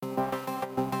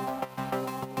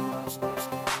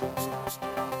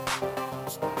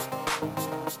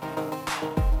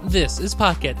This is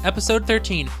Pocket, episode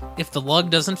 13, If the Lug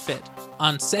Doesn't Fit,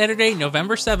 on Saturday,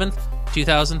 November 7th,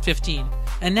 2015.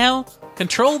 And now,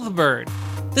 Control the Bird.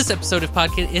 This episode of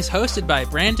Pocket is hosted by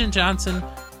Brandon Johnson,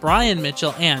 Brian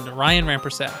Mitchell, and Ryan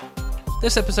Rampersad.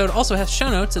 This episode also has show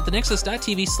notes at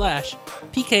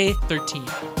thenixus.tv/PK13.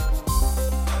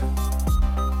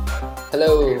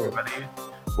 Hello. Hey everybody.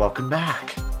 Welcome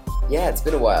back. Yeah, it's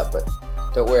been a while, but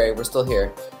don't worry, we're still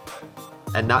here.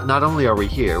 And not only are we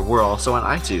here, we're also on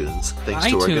iTunes, thanks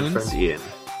to our good friend Ian.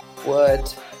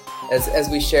 What? As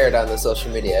we shared on the social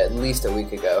media at least a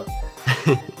week ago.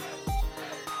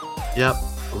 Yep,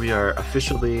 we are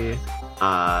officially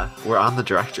we're on the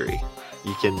directory.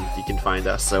 You can find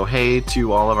us. So hey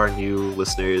to all of our new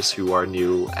listeners who are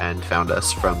new and found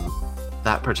us from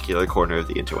that particular corner of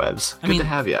the interwebs. Good to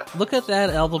have you. Look at that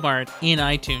album art in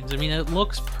iTunes. I mean, it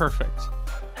looks perfect.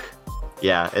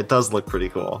 Yeah, it does look pretty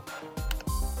cool.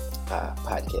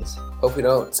 Podcast. Hope we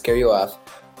don't scare you off.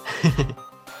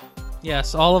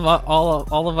 Yes, all of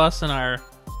us in our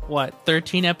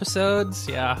 13 episodes.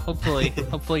 Yeah, hopefully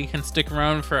you can stick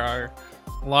around for our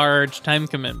large time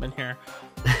commitment here.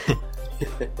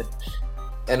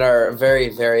 And our very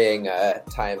varying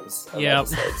times of Yep.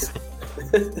 episodes.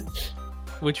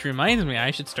 Which reminds me,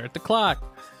 I should start the clock.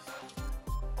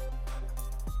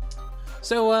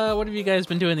 So, what have you guys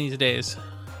been doing these days?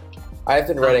 I've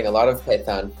been writing a lot of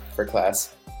Python for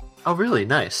class. Oh, really?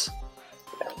 Nice.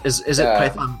 Is it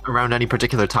Python around any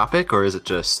particular topic, or is it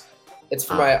just... It's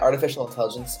for my artificial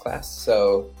intelligence class,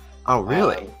 so... Oh,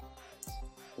 really?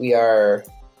 We are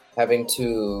having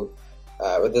to...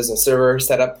 there's a server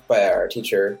set up by our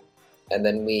teacher, and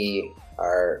then we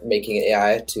are making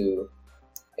AI to,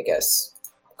 I guess,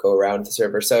 go around the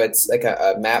server. So it's like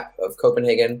a map of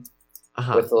Copenhagen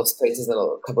with those places and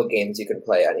a couple of games you can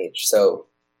play on each. So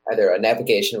either a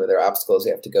navigation where there are obstacles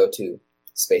you have to go to,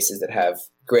 spaces that have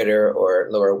greater or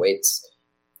lower weights.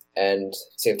 And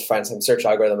so you have to find some search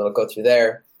algorithm that'll go through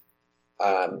there.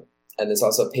 And there's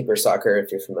also Paper Soccer,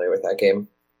 if you're familiar with that game.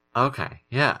 Okay,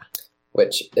 yeah.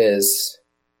 Which is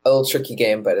a little tricky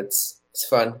game, but it's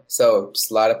fun. So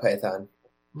just a lot of Python.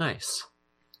 Nice.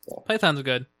 Yeah. Python's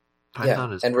good.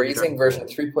 Python is and we're using version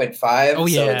 3.5, oh,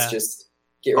 yeah. so it's just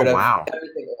get rid of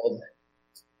everything old.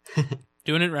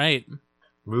 Doing it right.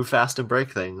 Move fast and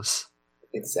break things.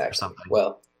 Exactly. Or something.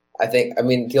 Well,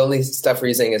 the only stuff we're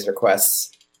using is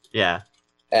requests. Yeah.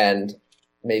 And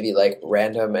maybe like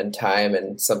random and time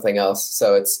and something else.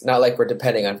 So it's not like we're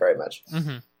depending on very much.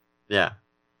 Mm-hmm. Yeah.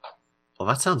 Well,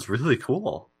 that sounds really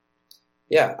cool.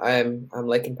 Yeah, I'm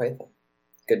liking Python.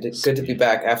 Good to be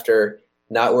back after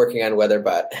not working on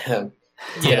WeatherBot.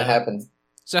 It happens.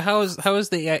 So how is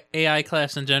the AI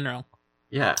class in general?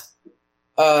 Yeah.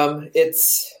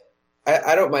 It's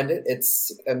I don't mind it.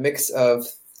 It's a mix of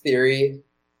theory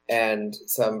and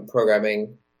some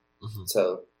programming. Mm-hmm.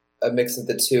 So a mix of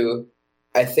the two.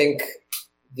 I think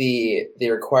the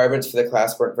requirements for the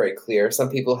class weren't very clear. Some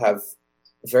people have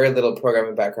very little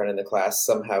programming background in the class.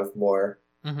 Some have more.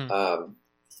 Mm-hmm.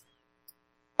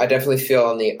 I definitely feel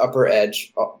on the upper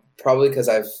edge, probably because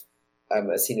I'm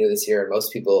a senior this year, and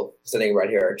most people studying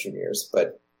right here are juniors.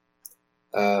 But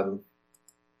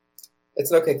it's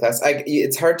an okay class.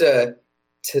 It's hard to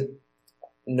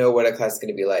know what a class is going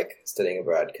to be like studying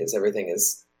abroad, because everything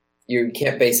is, you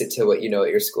can't base it to what you know at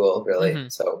your school, really. Mm-hmm.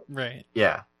 So right,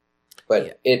 yeah.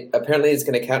 But it apparently is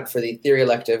going to count for the theory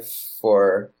elective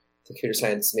for the computer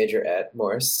science major at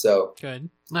Morris. So good,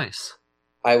 nice.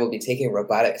 I will be taking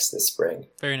robotics this spring.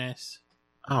 Very nice.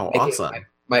 Oh, awesome.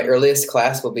 My earliest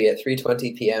class will be at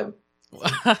 3:20 p.m.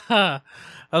 Oh,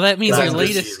 that means That's your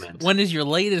latest. When is your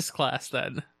latest class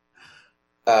then?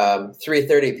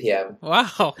 3:30 p.m.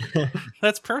 Wow,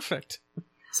 that's perfect.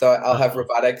 So I'll have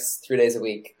robotics 3 days a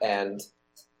week and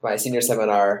my senior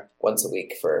seminar once a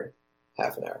week for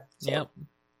half an hour. So. Yep.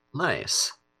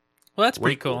 Nice. Well, that's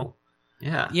pretty cool.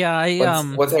 Yeah.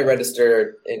 Yeah. Once I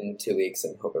register in 2 weeks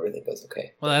and hope everything goes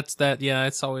okay. Well, that's that. Yeah,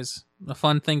 it's always a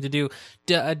fun thing to do.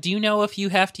 Do you know if you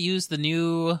have to use the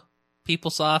new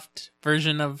PeopleSoft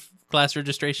version of class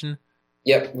registration?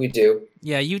 Yep, we do.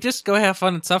 Yeah, you just go have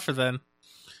fun and suffer then.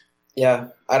 Yeah,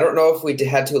 I don't know if we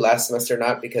had to last semester or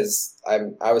not, because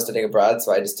I was studying abroad,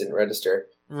 so I just didn't register.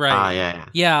 Right.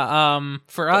 Yeah.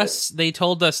 For us, they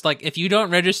told us, like, if you don't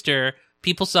register,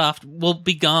 PeopleSoft will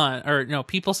be gone, or no,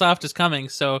 PeopleSoft is coming,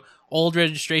 so old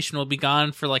registration will be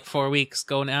gone for like 4 weeks.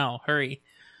 Go now, hurry.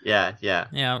 Yeah.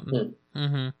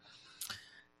 Mm-hmm.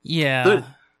 Yeah.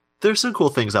 There's some cool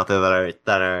things out there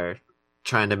that are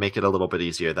trying to make it a little bit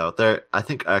easier, though. I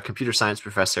think a computer science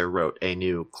professor wrote a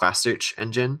new class search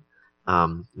engine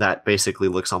that basically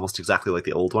looks almost exactly like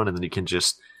the old one, and then you can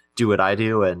just do what I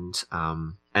do and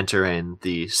enter in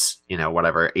these,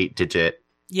 whatever 8-digit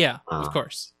Yeah, of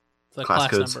course. The class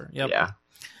class codes. number. Yep. Yeah.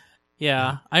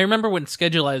 Yeah. I remember when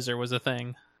Schedulizer was a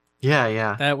thing.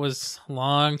 Yeah. That was a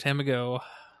long time ago.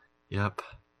 Yep.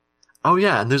 Oh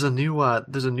yeah, and there's a new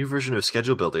version of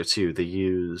Schedule Builder too. They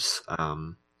use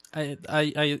I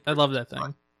love that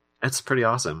thing. it's pretty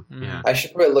awesome. Mhm. Yeah. I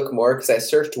should probably look more because I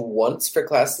searched once for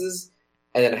classes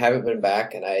and then I haven't been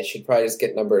back, and I should probably just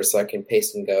get numbers so I can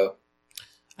paste and go.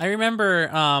 I remember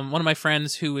one of my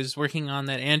friends who was working on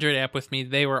that Android app with me,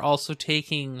 they were also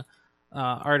taking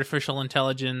artificial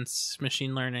intelligence,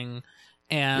 machine learning,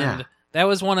 and that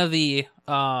was one of the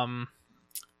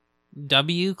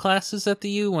W classes at the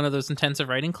U, one of those intensive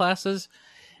writing classes.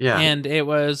 Yeah. And it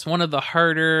was one of the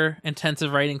harder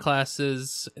intensive writing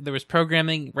classes. There was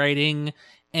programming, writing,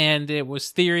 and it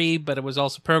was theory, but it was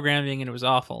also programming, and it was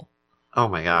awful. Oh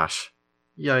my gosh.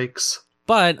 Yikes.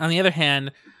 But on the other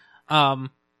hand,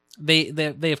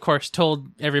 they of course told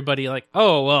everybody like,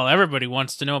 oh well, everybody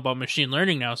wants to know about machine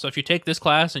learning now. So if you take this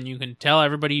class and you can tell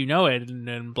everybody you know it,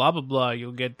 and blah blah blah,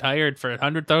 you'll get hired for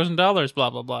 $100,000. Blah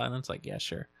blah blah. And it's like, yeah,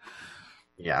 sure.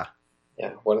 Yeah.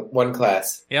 Yeah, one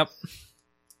class. Yep.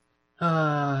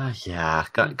 Yeah.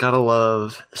 Gotta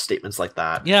love statements like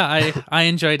that. Yeah, I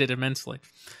enjoyed it immensely.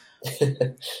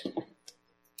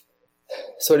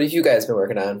 So what have you guys been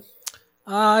working on?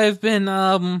 I've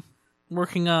been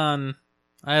working on.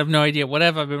 I have no idea what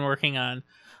have I been working on.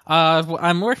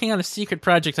 I'm working on a secret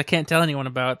project I can't tell anyone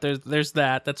about. There's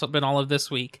that. That's been all of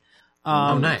this week.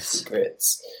 Oh, nice.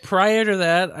 Secrets. Prior to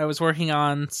that, I was working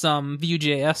on some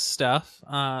Vue.js stuff.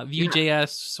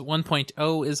 Vue.js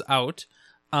 1.0 is out,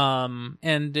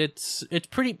 and it's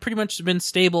pretty much been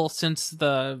stable since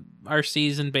the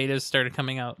RCs and betas started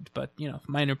coming out. But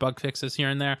minor bug fixes here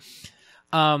and there.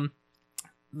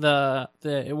 The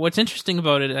what's interesting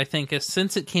about it, I think, is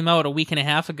since it came out a week and a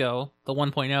half ago, the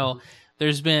 1.0,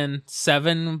 there's been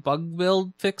 7 bug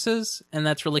build fixes, and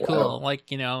that's really cool. Wow. Like,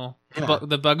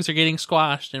 the bugs are getting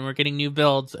squashed, and we're getting new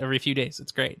builds every few days.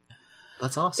 It's great.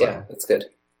 That's awesome. Yeah, that's good.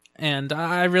 And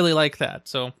I really like that,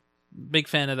 so big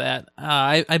fan of that.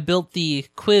 I built the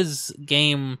quiz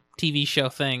game TV show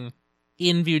thing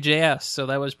in Vue.js, so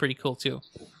that was pretty cool too.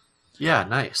 Yeah,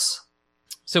 nice.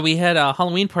 So we had a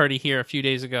Halloween party here a few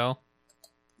days ago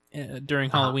during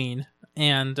Halloween,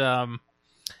 and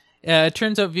it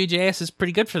turns out Vue.js is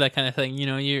pretty good for that kind of thing.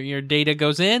 Your data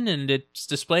goes in and it's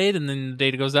displayed, and then the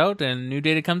data goes out and new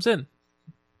data comes in.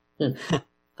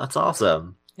 That's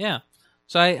awesome. Yeah.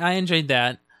 So I enjoyed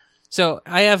that. So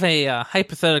I have a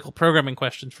hypothetical programming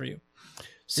question for you.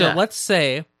 So let's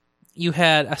say you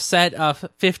had a set of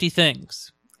 50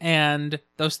 things, and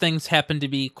those things happen to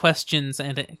be questions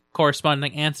and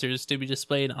corresponding answers to be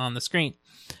displayed on the screen.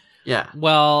 Yeah.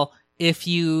 Well, if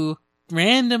you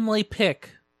randomly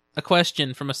pick a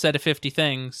question from a set of 50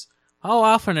 things, how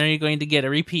often are you going to get a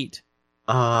repeat?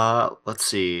 Let's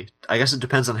see. I guess it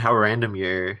depends on how random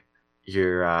your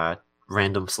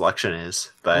random selection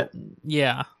is, but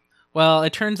Yeah. Well,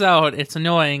 it turns out it's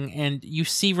annoying, and you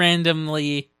see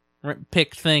randomly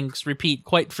picked things repeat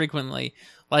quite frequently.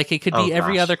 Like, it could be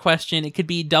every other question. It could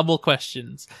be double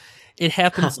questions. It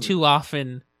happens too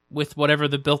often with whatever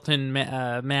the built-in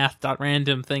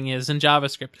math.random thing is in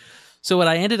JavaScript. So what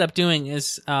I ended up doing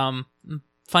is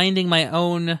finding my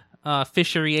own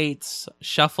Fisher-Yates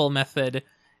shuffle method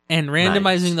and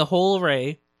randomizing the whole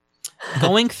array,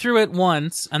 going through it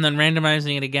once, and then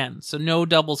randomizing it again. So no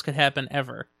doubles could happen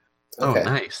ever. Okay. Oh,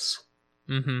 nice.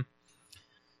 Mm-hmm.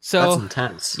 So that's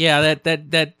intense. Yeah,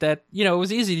 that it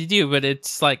was easy to do, but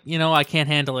it's like, I can't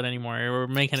handle it anymore. We're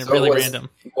making it So really it was random.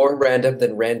 More random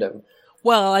than random.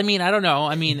 Well, I don't know.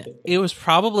 It was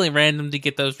probably random to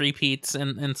get those repeats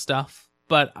and stuff,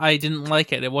 but I didn't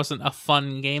like it. It wasn't a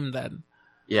fun game then.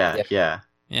 Yeah.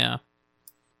 Yeah.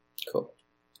 Cool.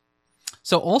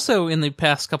 So also in the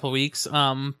past couple of weeks,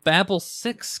 Babel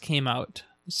 6 came out.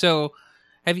 So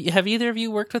have either of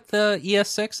you worked with the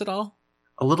ES6 at all?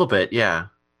 A little bit, yeah.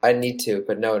 I need to,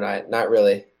 but no, not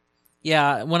really.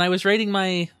 Yeah, when I was writing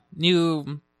my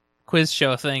new quiz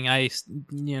show thing, I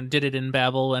did it in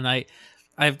Babel, and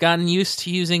I've gotten used to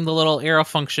using the little arrow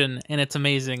function, and it's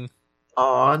amazing.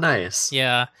 Oh, nice.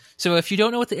 Yeah. So if you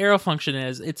don't know what the arrow function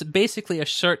is, it's basically a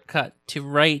shortcut to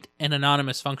write an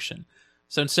anonymous function.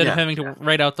 So instead of having to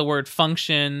write out the word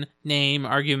function, name,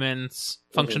 arguments,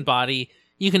 function body,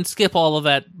 you can skip all of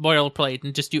that boilerplate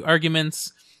and just do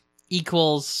arguments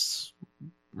equals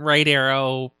right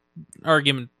arrow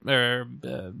argument or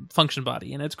function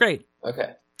body, and it's great.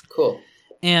 Okay, cool.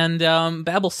 And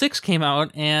Babel 6 came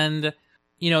out, and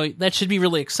that should be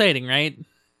really exciting, right?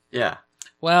 Yeah.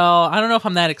 Well, I don't know if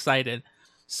I'm that excited.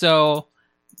 So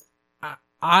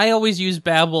I always use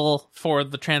Babel for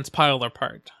the transpiler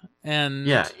part. And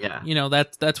Yeah.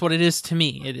 that's what it is to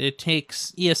me. It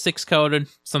takes ES6 code and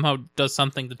somehow does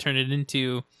something to turn it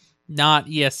into not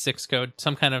ES6 code,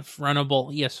 some kind of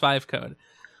runnable ES5 code.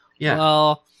 Yeah.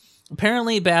 Well,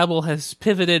 apparently Babel has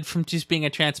pivoted from just being a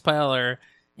transpiler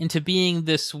into being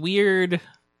this weird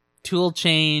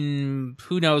toolchain,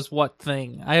 who knows what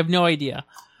thing. I have no idea.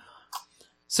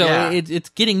 So it's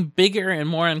getting bigger and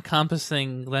more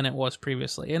encompassing than it was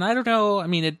previously. And I don't know, I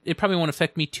mean, it probably won't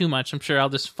affect me too much. I'm sure I'll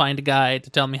just find a guy to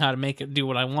tell me how to make it do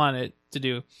what I want it to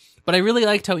do. But I really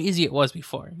liked how easy it was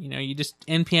before. You just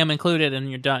NPM included and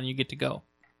you're done. You get to go.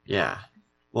 Yeah.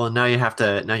 Well, now you have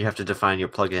to define your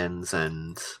plugins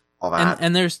and all that.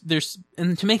 And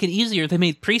and to make it easier, they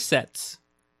made presets.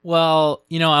 Well,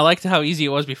 I liked how easy it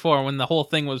was before when the whole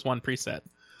thing was one preset.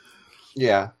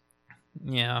 Yeah.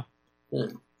 Yeah.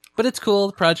 But it's cool.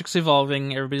 The project's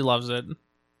evolving. Everybody loves it.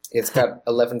 It's got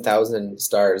 11,000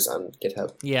 stars on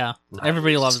GitHub. Yeah, Nice.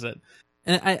 Everybody loves it.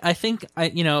 And I think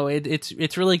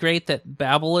it's really great that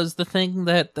Babel is the thing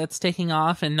that's taking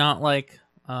off and not like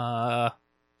the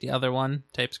other one,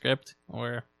 TypeScript,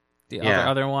 or the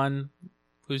other one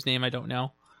whose name I don't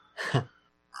know.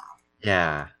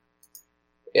 Yeah.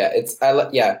 Yeah,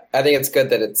 I think it's good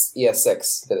that it's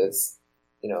ES6, that it's,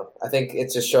 I think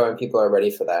it's just showing people are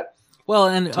ready for that. Well,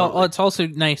 and Totally. it's also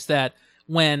nice that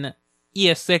when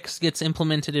ES6 gets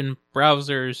implemented in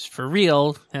browsers for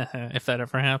real, if that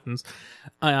ever happens,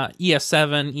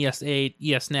 ES7, ES8,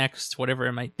 ESNext, whatever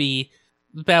it might be,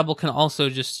 Babel can also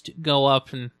just go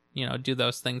up and, do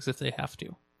those things if they have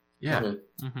to. Yeah.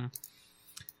 Mm-hmm. Mm-hmm.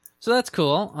 So that's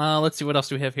cool. Let's see, what else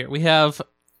do we have here? We have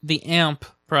the AMP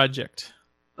project.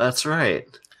 That's right.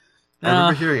 I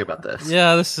remember hearing about this.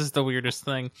 Yeah, this is the weirdest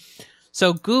thing.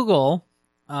 So Google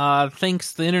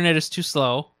thinks the internet is too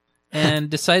slow and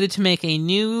decided to make a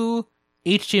new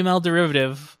HTML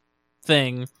derivative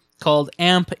thing called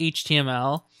AMP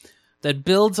HTML that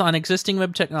builds on existing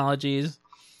web technologies,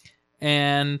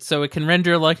 and so it can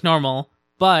render like normal,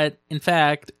 but in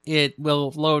fact, it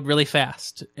will load really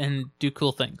fast and do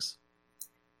cool things.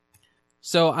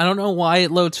 So I don't know why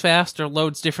it loads fast or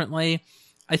loads differently.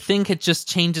 I think it just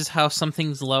changes how some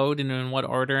things load and in what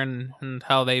order and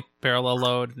how they parallel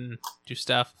load and do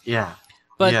stuff. Yeah.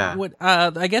 But Yeah. what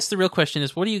I guess the real question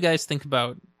is, what do you guys think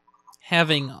about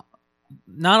having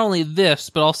not only this,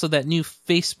 but also that new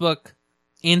Facebook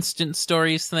Instant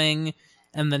Stories thing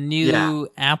and the new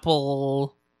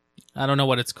Apple, I don't know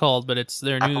what it's called, but it's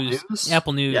their Apple news.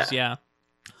 Apple News, Yeah. yeah.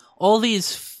 All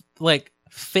these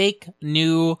fake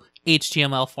new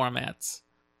HTML formats.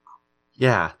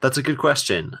 Yeah, that's a good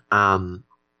question. I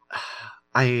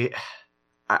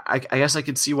guess I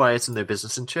could see why it's in their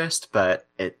business interest, but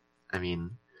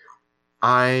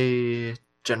I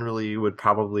generally would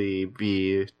probably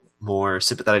be more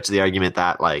sympathetic to the argument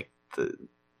that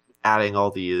adding all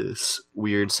these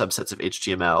weird subsets of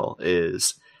HTML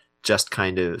is just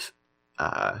kind of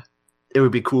it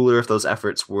would be cooler if those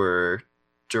efforts were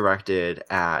directed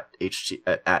at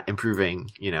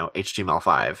improving,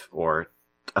 HTML5 or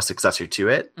a successor to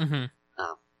it. Mm-hmm.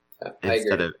 I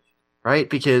Instead agree. of right,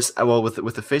 because with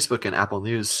the Facebook and Apple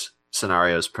News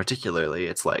scenarios particularly,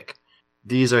 it's like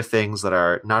these are things that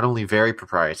are not only very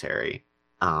proprietary,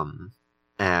 and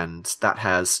that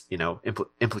has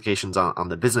implications on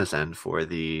the business end for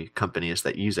the companies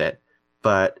that use it,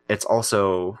 but it's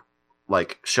also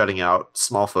like shutting out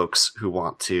small folks who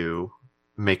want to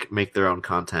make their own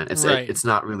content. Right. It's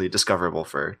not really discoverable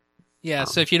for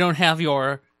So if you don't have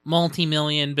your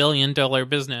multi-million, billion-dollar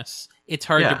business, it's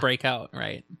hard to break out,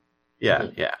 right?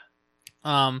 yeah.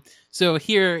 So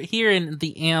here in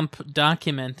the AMP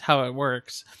document, how it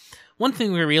works, one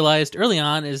thing we realized early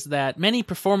on is that many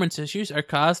performance issues are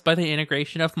caused by the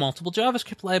integration of multiple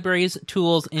JavaScript libraries,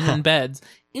 tools, and embeds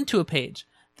into a page.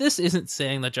 This isn't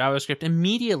saying that JavaScript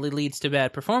immediately leads to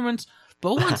bad performance,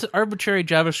 but once arbitrary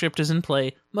JavaScript is in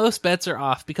play, most bets are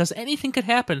off because anything could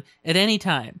happen at any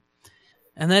time.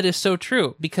 And that is so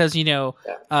true because,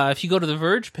 if you go to the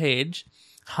Verge page,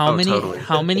 how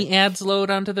many ads load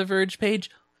onto the Verge page?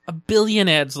 1 billion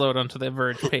ads load onto the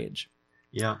Verge page.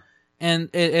 Yeah. And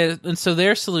so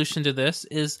their solution to this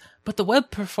is, but the web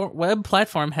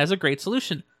platform has a great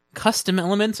solution: custom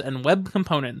elements and web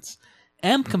components.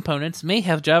 AMP components may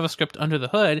have JavaScript under the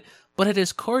hood, but it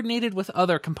is coordinated with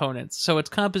other components, so its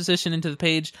composition into the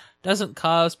page doesn't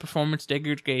cause performance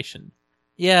degradation.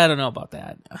 Yeah, I don't know about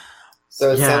that.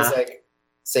 So it sounds like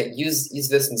saying use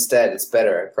this instead. It's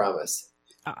better, I promise.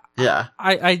 Yeah.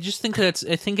 I just think that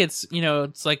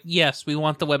it's like, yes, we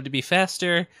want the web to be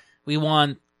faster. We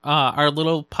want our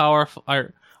little powerful,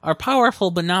 our are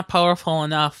powerful but not powerful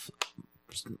enough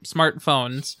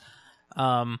smartphones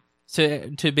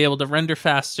to be able to render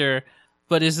faster.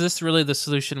 But is this really the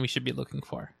solution we should be looking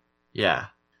for? Yeah,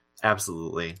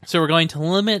 absolutely. So we're going to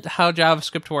limit how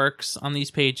JavaScript works on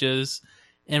these pages,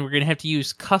 and we're going to have to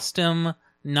use custom,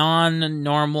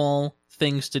 non-normal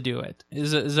things to do it.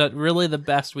 Is that really the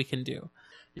best we can do?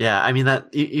 Yeah, I mean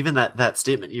that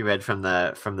statement you read from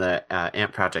the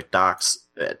AMP project docs,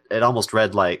 it almost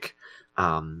read like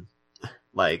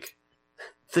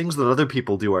things that other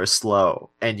people do are slow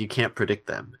and you can't predict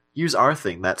them. Use our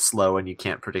thing that's slow and you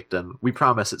can't predict them. We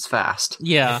promise it's fast.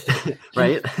 Yeah.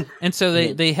 Right? And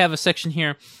so they have a section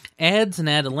here. Ads and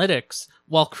analytics,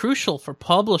 while crucial for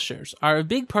publishers, are a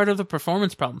big part of the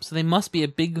performance problem, so they must be a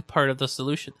big part of the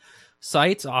solution.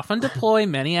 Sites often deploy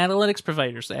many analytics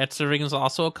providers. Ad serving is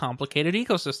also a complicated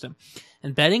ecosystem.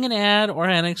 Embedding an ad or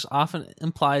analytics often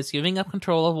implies giving up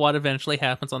control of what eventually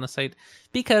happens on the site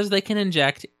because they can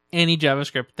inject any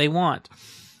JavaScript they want.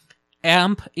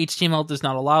 AMP HTML does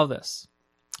not allow this.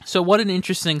 So what an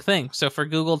interesting thing. So for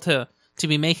Google to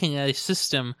be making a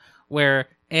system where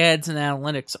ads and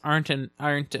analytics aren't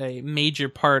a major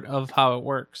part of how it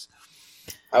works.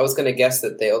 I was going to guess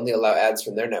that they only allow ads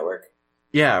from their network.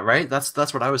 Yeah, right? That's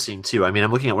what I was seeing too. I mean,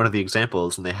 I'm looking at one of the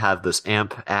examples and they have this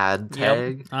AMP ad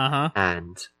tag. Yep.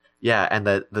 And yeah, and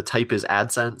the type is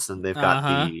AdSense and they've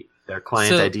got their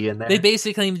client ID in there. They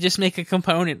basically just make a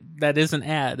component that is an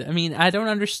ad. I mean, I don't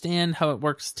understand how it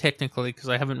works technically because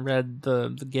I haven't read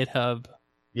the GitHub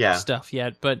stuff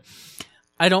yet, but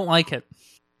I don't like it.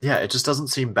 Yeah, it just doesn't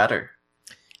seem better.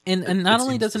 And not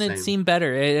only doesn't it seem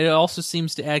better, it also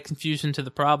seems to add confusion to the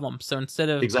problem. So instead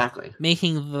of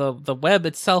making the web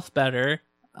itself better,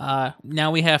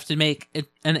 now we have to make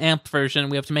an AMP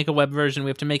version, we have to make a web version, we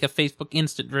have to make a Facebook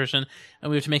Instant version, and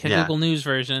we have to make a Google News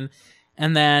version.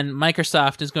 And then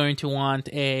Microsoft is going to want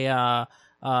a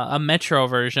Metro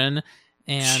version,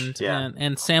 and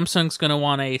Samsung's going to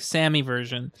want a Sammy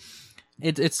version.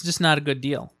 It's just not a good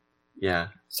deal. Yeah.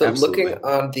 So absolutely. Looking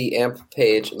on the AMP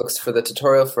page, it looks for the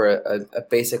tutorial for a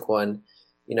basic one.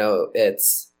 You know,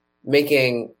 it's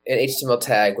making an HTML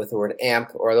tag with the word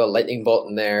AMP or a little lightning bolt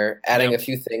in there, adding a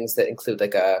few things that include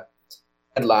like a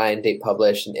headline, date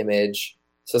published, an image.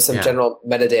 So some general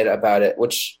metadata about it,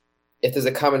 which if there's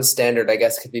a common standard, I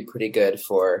guess could be pretty good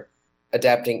for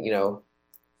adapting, you know,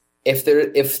 if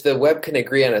the web can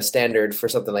agree on a standard for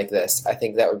something like this, I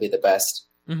think that would be the best.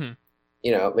 Mm-hmm.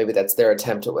 You know, maybe that's their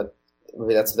attempt at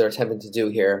maybe that's what they're attempting to do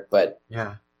here, but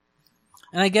and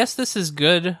I guess this is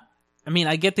good. I mean,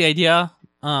 I get the idea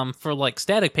for like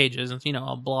static pages, you know,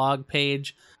 a blog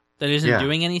page that isn't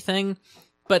doing anything.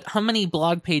 But how many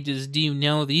blog pages do you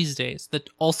know these days that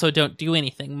also don't do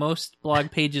anything? Most blog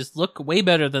pages look way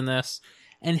better than this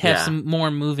and have some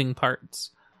more moving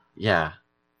parts. Yeah.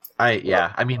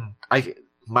 I mean,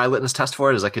 my litmus test for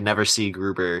it is I could never see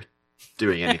Gruber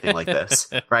doing anything like this,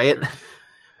 right?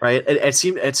 Right. It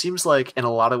seems like in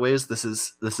a lot of ways this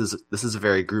is a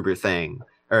very Gruber thing,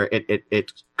 or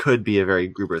it could be a very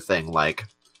Gruber thing. Like,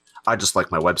 I just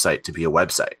like my website to be a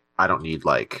website. I don't need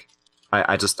like,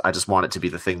 I just want it to be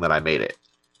the thing that I made it.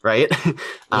 Right.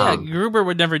 Gruber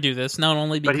would never do this. Not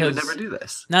only because he would never do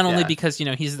this. Not only because, you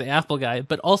know, he's the Apple guy,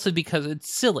 but also because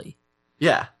it's silly.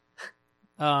 Yeah.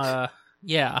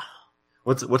 Yeah.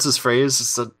 What's his phrase?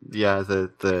 So,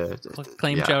 the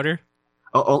claim chowder.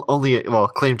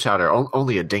 Claim chowder.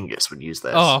 Only a dingus would use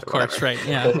this. Oh, of course, right?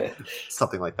 Yeah,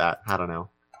 something like that. I don't know.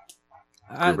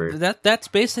 That's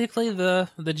basically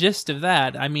the gist of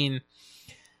that. I mean,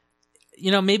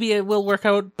 you know, maybe it will work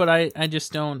out, but I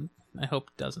just don't. I hope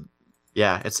it doesn't.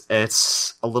 Yeah,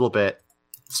 it's a little bit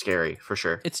scary for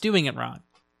sure. It's doing it wrong.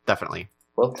 Definitely.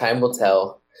 Well, time will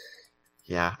tell.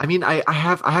 Yeah, I mean, I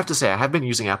have to say I have been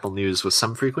using Apple News with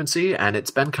some frequency, and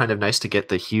it's been kind of nice to get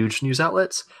the huge news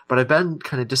outlets. But I've been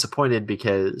kind of disappointed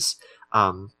because,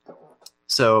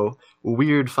 so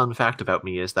weird fun fact about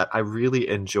me is that I really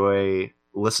enjoy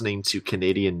listening to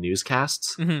Canadian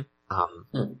newscasts. Mm-hmm.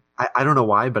 I don't know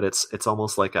why, but it's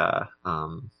almost like a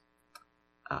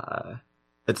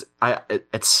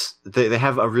they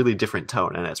have a really different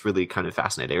tone, and it's really kind of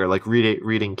fascinating. Or like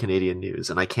reading Canadian news,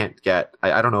 and I can't get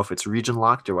I don't know if it's region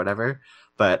locked or whatever,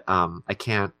 but I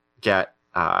can't get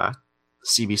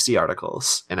CBC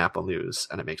articles in Apple News,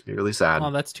 and it makes me really sad.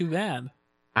 Oh, that's too bad.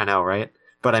 I know, right?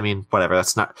 But I mean, whatever.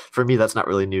 That's not for me. That's not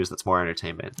really news. That's more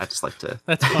entertainment. I just like to.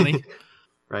 That's funny,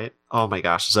 right? Oh my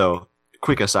gosh! So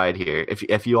quick aside here: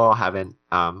 if you all haven't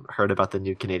heard about the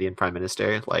new Canadian Prime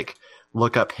Minister, like,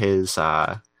 look up his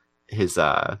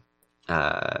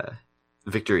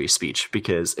victory speech,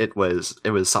 because it was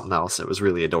something else. It was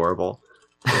really adorable.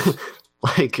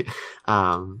 like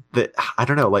that. I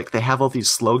don't know, like they have all these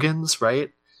slogans,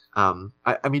 right?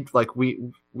 I mean, like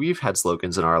we've had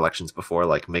slogans in our elections before,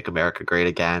 like "Make America Great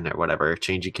Again" or whatever,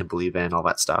 "Change you can believe in," all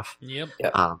that stuff. Yep.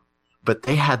 But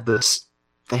they had this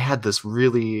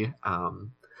really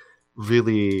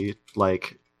really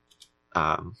like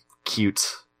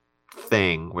cute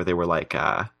thing where they were like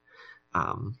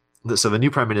so the new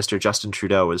prime minister Justin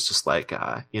Trudeau was just like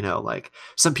like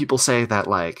some people say that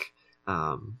like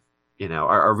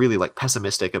are really like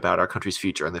pessimistic about our country's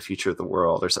future and the future of the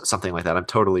world or something like that. I'm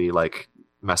totally like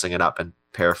messing it up and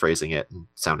paraphrasing it and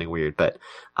sounding weird, but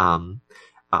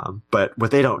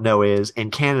what they don't know is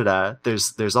in Canada,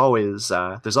 there's always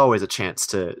a chance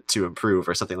to improve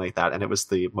or something like that. And it was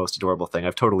the most adorable thing.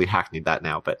 I've totally hackneyed that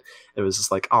now, but it was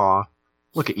just like, aw,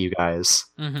 look at you guys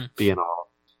being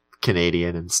all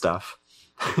Canadian and stuff.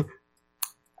 I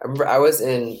remember I was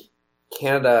in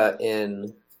Canada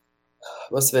in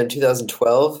must have been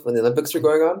 2012 when the Olympics were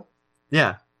going on.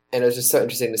 Yeah, and it was just so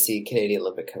interesting to see Canadian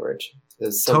Olympic coverage. It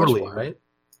was so totally much more, right.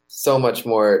 So much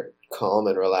more calm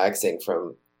and relaxing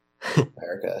from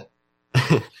America.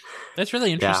 That's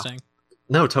really interesting. Yeah.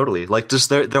 No, totally. Like just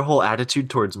their whole attitude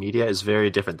towards media is very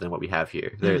different than what we have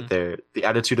here. Their the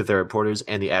attitude of their reporters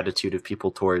and the attitude of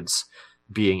people towards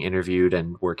being interviewed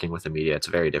and working with the media. It's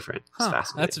very different. It's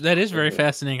fascinating. That is very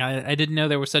fascinating. I didn't know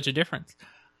there was such a difference.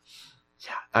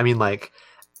 Yeah, I mean, like,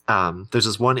 there's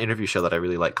this one interview show that I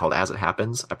really like called As It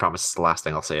Happens. I promise it's the last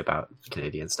thing I'll say about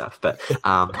Canadian stuff, but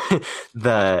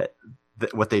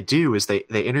what they do is they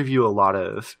interview a lot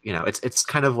of, it's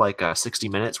kind of like 60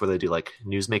 Minutes where they do like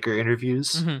newsmaker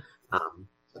interviews.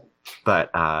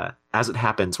 But As It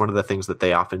Happens, one of the things that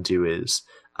they often do is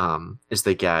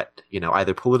they get,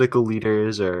 either political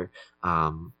leaders or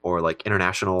like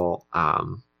international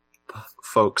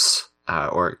folks,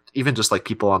 or even just like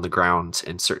people on the ground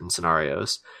in certain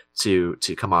scenarios to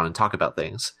come on and talk about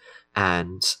things.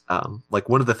 And like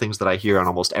one of the things that I hear on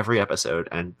almost every episode,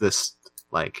 and this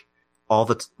like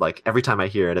every time I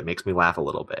hear it, it makes me laugh a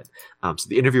little bit. So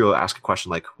the interviewer will ask a question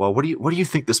like, well, what do you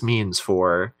think this means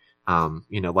for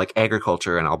like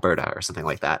agriculture in Alberta or something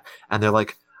like that? And they're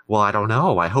like, well, I don't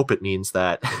know. I hope it means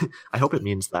that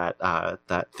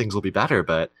that things will be better,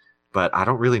 but I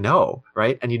don't really know,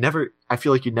 right? And I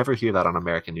feel like you never hear that on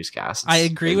American newscasts. I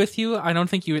agree with you. I don't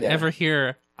think you would ever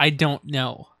hear, I don't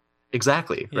know.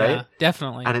 Exactly, yeah, right?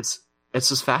 Definitely. And it's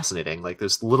just fascinating. Like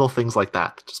there's little things like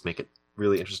that that just make it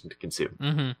really interesting to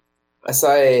consume. I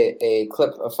saw a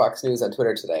clip of Fox News on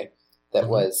Twitter today that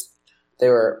was, they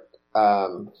were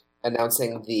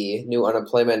announcing the new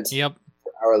unemployment for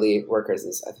hourly workers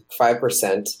is I think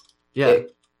 5%. Yeah.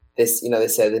 They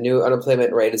said the new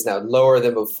unemployment rate is now lower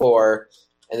than before,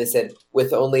 and they said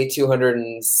with only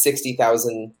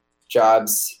 260,000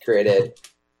 jobs created,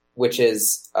 which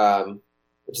is a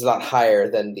lot higher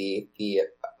than the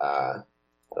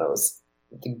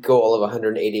goal of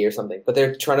 180 or something. But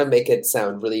they're trying to make it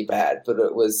sound really bad. But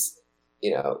it was,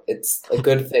 it's a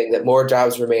good thing that more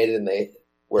jobs were made than they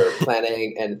were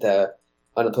planning, and the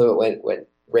unemployment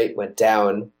rate went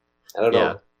down. I don't know.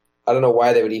 Yeah. I don't know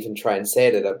why they would even try and say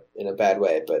it in a bad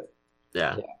way, but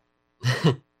yeah.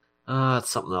 It's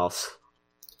something else.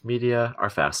 Media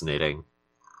are fascinating.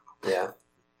 Yeah.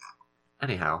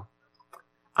 Anyhow,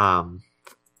 I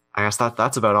guess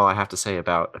that's about all I have to say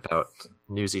about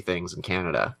newsy things in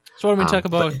Canada. So why don't we talk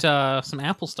about some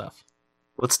Apple stuff?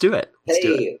 Let's do it.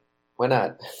 Why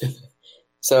not?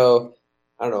 So,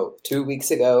 I don't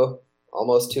know,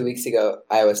 almost 2 weeks ago,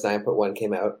 iOS 9.1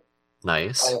 came out.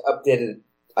 Nice.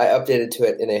 I updated to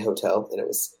it in a hotel, and it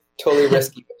was totally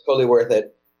risky, but totally worth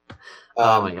it.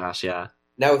 Oh my gosh, yeah.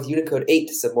 Now with Unicode 8,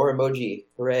 some more emoji.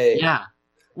 Hooray. Yeah.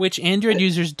 Which Android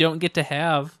users don't get to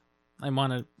have, I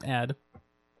want to add.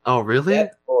 Oh, really?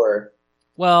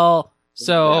 Well,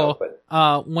 so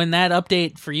when that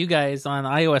update for you guys on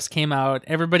iOS came out,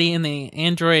 everybody in the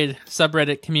Android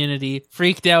subreddit community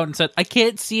freaked out and said, I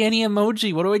can't see any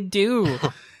emoji. What do I do?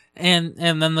 and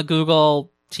then the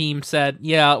Google team said,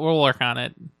 yeah, we'll work on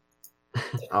it.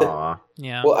 Aw.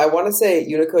 Yeah. Well, I want to say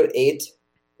Unicode 8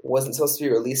 wasn't supposed to be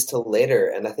released till later,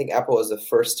 and I think Apple was the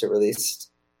first to release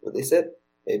it.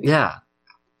 Maybe. Yeah.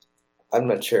 I'm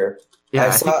not sure. Yeah,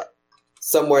 I saw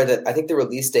somewhere that I think the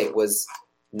release date was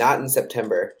not in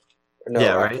September.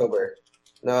 October.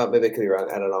 No, maybe I could be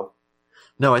wrong. I don't know.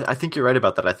 No, I think you're right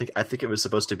about that. I think it was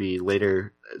supposed to be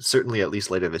later, certainly at least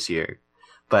later this year.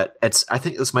 But I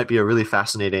think this might be a really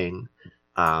fascinating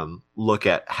look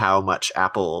at how much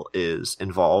Apple is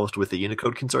involved with the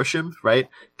Unicode consortium, right?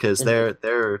 Because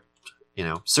they're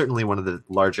certainly one of the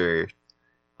larger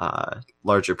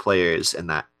players in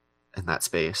that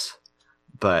space.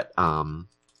 But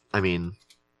I mean,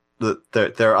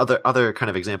 there are other kind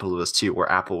of examples of this too,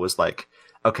 where Apple was like,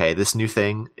 okay, this new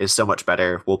thing is so much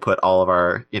better. We'll put all of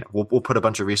our, we'll put a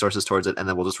bunch of resources towards it, and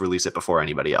then we'll just release it before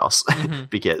anybody else Mhm.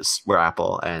 because we're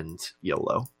Apple and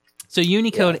YOLO. So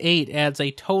Unicode 8 adds a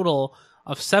total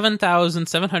of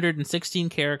 7,716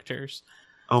 characters.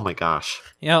 Oh my gosh.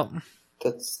 Yep.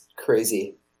 That's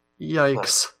crazy.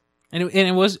 Yikes. And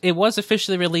it was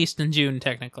officially released in June,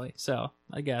 technically. So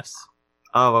I guess.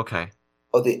 Oh, okay.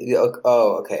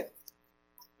 Okay.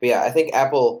 But yeah,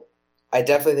 I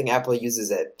definitely think Apple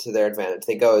uses it to their advantage.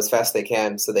 They go as fast as they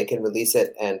can so they can release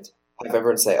it and have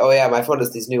everyone say, "Oh yeah, my phone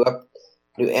has these new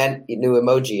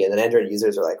emoji," and then Android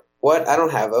users are like, "What? I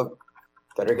don't have a.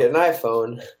 Better get an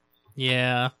iPhone."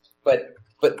 Yeah. But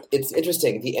it's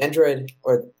interesting. The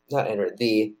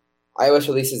iOS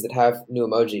releases that have new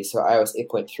emojis. So iOS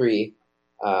 8.3.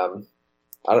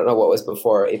 I don't know what was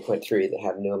before 8.3 that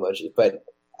had new emoji, but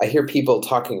I hear people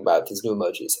talking about these new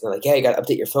emojis. And they're like, "Yeah, you got to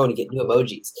update your phone to get new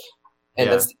emojis." And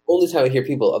Yeah. that's the only time I hear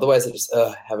people. Otherwise, I just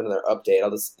have another update.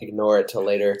 I'll just ignore it till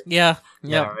later. Yeah.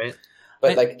 Yeah, Yep. right.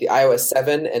 But like the iOS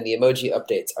 7 and the emoji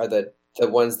updates are the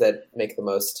ones that make the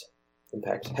most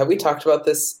impact. Have we talked about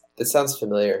this? This sounds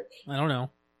familiar. I don't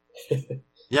know.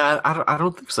 Yeah, I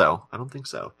don't think so. I don't think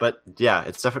so. But yeah,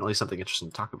 it's definitely something interesting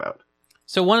to talk about.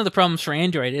 So one of the problems for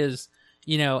Android is,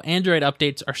 Android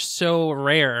updates are so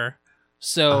rare.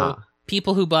 So Uh-huh.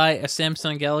 people who buy a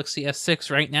Samsung Galaxy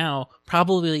S6 right now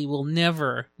probably will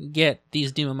never get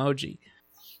these new emoji.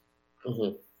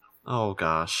 Hmm. Oh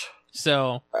gosh.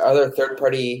 So Are there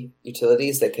third-party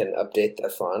utilities that can update the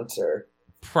font or?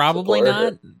 probably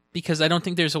Support not, because I don't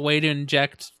think there's a way to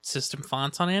inject system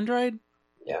fonts on Android.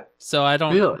 Yeah. So I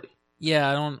don't. Really? Yeah,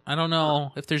 I don't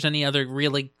know if there's any other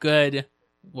really good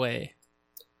way.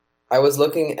 I was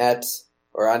looking at,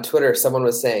 or on Twitter, someone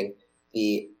was saying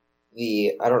the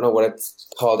I don't know what it's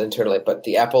called internally, but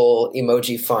the Apple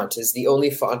emoji font is the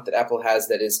only font that Apple has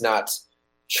that is not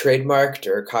trademarked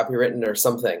or copywritten or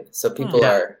something. So people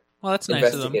Yeah. are Well, that's nice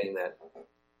of them. investigating that.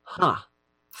 Huh.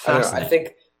 I don't know.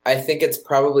 Fascinating. I think it's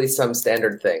probably some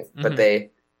standard thing, but Mhm.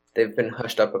 they've been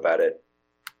hushed up about it.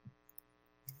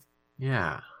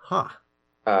 Yeah. Huh.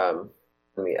 I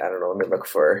don't know. Let me look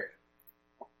for.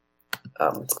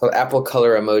 It's called Apple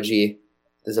Color Emoji.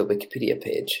 There's a Wikipedia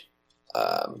page.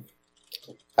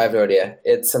 I have no idea.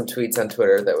 It's some tweets on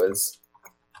Twitter that was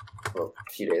a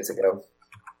few days ago.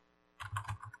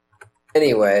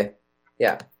 Anyway,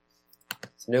 yeah,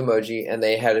 it's a new emoji, and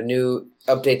they had a new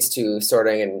updates to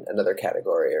sorting in another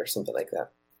category or something like that.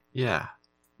 Yeah.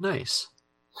 Nice.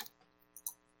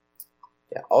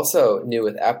 Yeah. Also new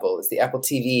with Apple is the Apple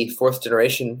TV 4th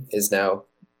generation is now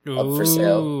up for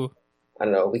sale. Ooh. I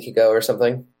don't know, a week ago or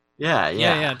something. Yeah.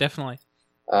 Yeah, definitely.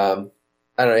 I don't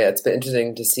know. Yeah, it's been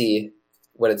interesting to see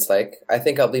what it's like. I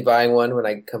think I'll be buying one when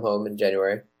I come home in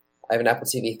January. I have an Apple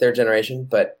TV 3rd generation,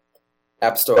 but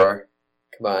App Store,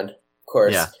 come on, of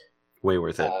course. Yeah. Way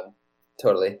worth it.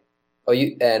 Totally. Oh,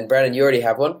 and Brandon, you already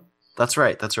have one? That's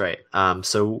right. That's right.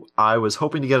 So I was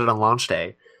hoping to get it on launch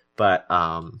day, but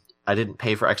I didn't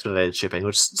pay for expedited shipping,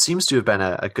 which seems to have been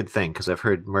a good thing because I've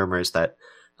heard murmurs that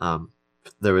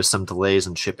there was some delays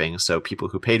in shipping. So people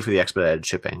who paid for the expedited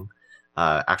shipping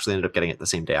actually ended up getting it the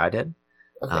same day I did.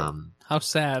 Okay. How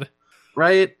sad.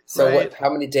 Right. So right. how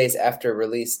many days after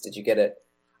release did you get it?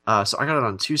 So I got it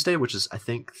on Tuesday, which is I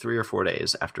think 3 or 4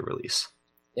 days after release.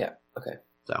 Yeah. Okay.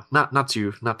 So not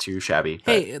too shabby.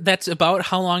 But Hey, that's about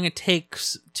how long it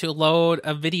takes to load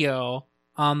a video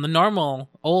on the normal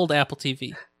old Apple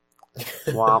TV.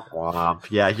 womp womp.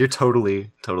 Yeah, you're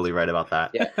totally right about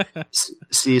that. Yeah.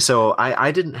 See, so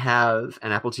I didn't have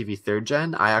an Apple TV 3rd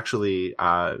gen. I actually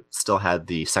still had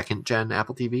the 2nd gen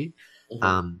Apple TV.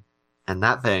 Mhm. And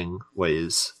that thing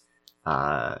was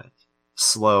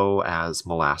slow as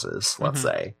molasses, let's Mhm.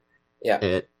 say.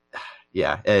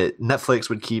 Yeah. Netflix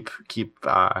would keep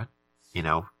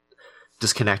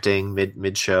disconnecting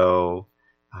mid show.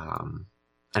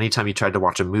 Anytime you tried to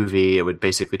watch a movie, it would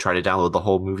basically try to download the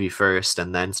whole movie first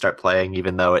and then start playing,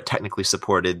 even though it technically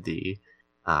supported the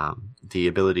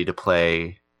ability to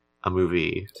play a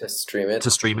movie To stream it.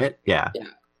 to stream it. Yeah.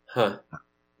 Huh.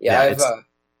 Yeah, Yeah,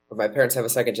 my parents have a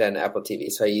 2nd gen Apple TV,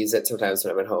 so I use it sometimes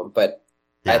when I'm at home. But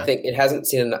I Yeah. think it hasn't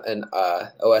seen an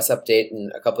OS update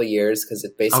in a couple of years because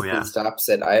it basically yeah. stops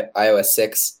at iOS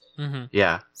 6. Hmm.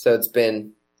 Yeah. So it's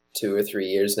been 2 or 3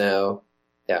 years now.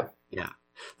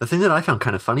 The thing that I found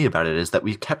kind of funny about it is that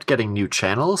we kept getting new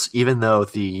channels, even though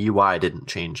the UI didn't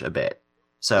change a bit.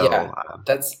 So, Yeah.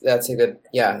 That's a good.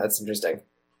 Yeah, that's interesting.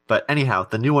 but anyhow,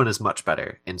 the new one is much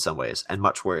better in some ways and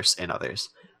much worse in others.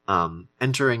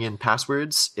 Entering in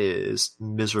passwords is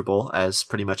miserable, as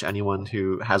pretty much anyone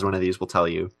who has one of these will tell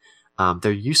you.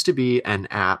 There used to be an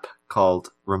app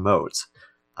called Remote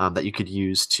that you could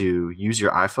use to use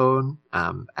your iPhone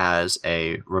as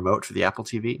a remote for the Apple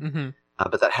TV,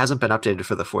 but that hasn't been updated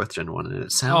for the 4th gen one, and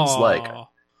it sounds like,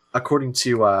 according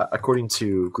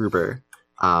to Gruber,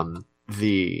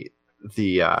 the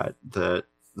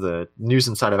news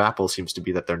inside of Apple seems to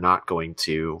be that they're not going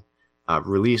to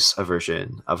release a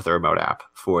version of the Remote app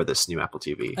for this new Apple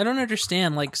TV. I don't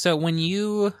understand. Like, so when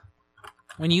you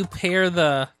pair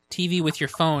the TV with your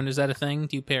phone, is that a thing?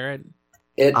 Do you pair it?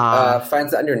 It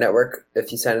finds it on your network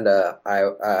if you send a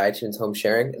iTunes home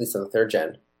sharing, at least on the 3rd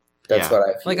gen. That's what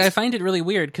I've used. Like, I find it really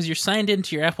weird because you're signed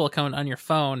into your Apple account on your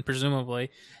phone,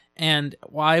 presumably, and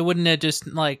why wouldn't it just,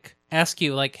 like, ask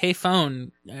you, like, hey,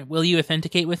 phone, will you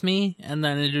authenticate with me? And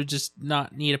then it would just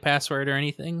not need a password or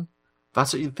anything.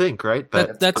 That's what you'd think, right?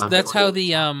 But that's how the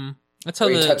you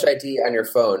Touch ID on your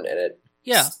phone and it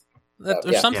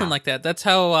something like that. That's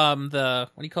how the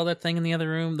what do you call that thing in the other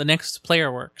room? The Next Player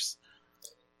works.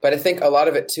 But I think a lot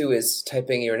of it too is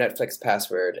typing your Netflix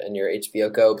password and your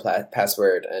HBO Go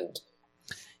password and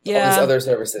all these other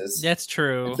services. That's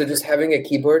true. So just having a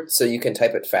keyboard so you can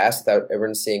type it fast without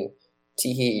everyone seeing,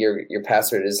 teehee, your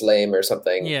password is lame or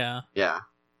something. Yeah. Yeah.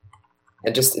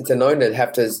 And just, it's annoying to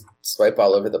have to swipe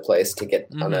all over the place to get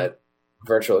on a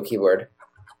virtual keyboard.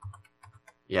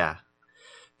 Yeah,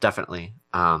 definitely.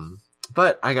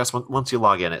 But I guess once you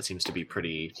log in, it seems to be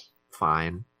pretty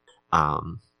fine.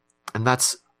 And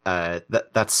that's the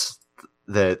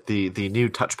new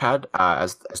touchpad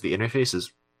as the interface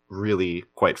is really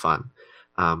quite fun.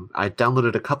 I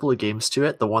downloaded a couple of games to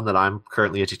it. The one that I'm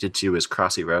currently addicted to is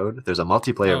Crossy Road. There's a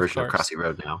multiplayer version of Crossy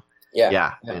Road now.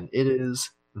 Yeah, and it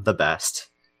is the best.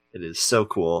 It is so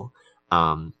cool.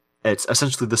 It's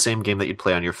essentially the same game that you'd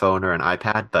play on your phone or an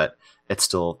iPad, but it's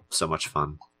still so much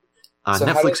fun. So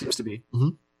Netflix seems to be.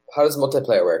 How does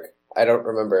multiplayer work? I don't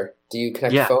remember. Do you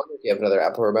connect your phone, or do you have another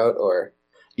Apple remote, or?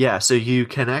 Yeah, so you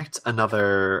connect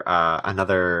another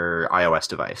iOS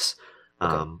device.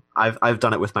 Okay. I've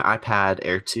done it with my iPad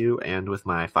Air 2 and with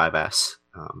my 5S.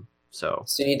 So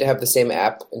you need to have the same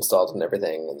app installed and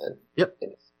everything, and then. Yep.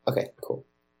 Okay. Cool.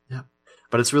 Yeah,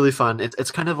 but it's really fun.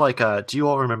 It's kind of like do you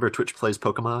all remember Twitch Plays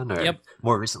Pokemon? Or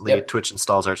more recently, Twitch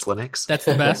installs Arch Linux. That's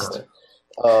the best.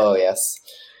 Oh yes.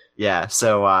 Yeah.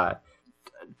 So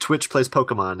Twitch Plays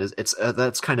Pokemon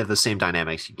that's kind of the same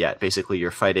dynamics you get. Basically,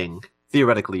 you're fighting.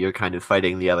 Theoretically, you're kind of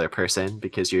fighting the other person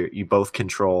because you both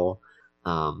control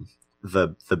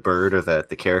the bird or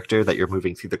the character that you're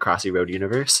moving through the Crossy Road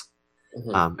universe.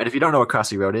 And if you don't know what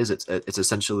Crossy Road is, it's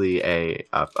essentially a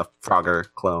Frogger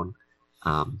clone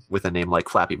with a name like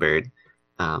Flappy Bird.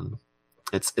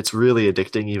 It's really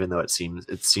addicting, even though it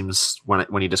seems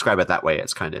when you describe it that way,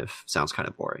 sounds kind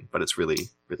of boring, but it's really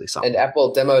really solid. And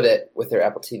Apple demoed it with their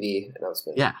Apple TV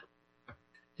announcement. Yeah.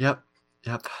 Yep.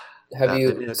 Have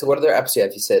you? So what other apps do you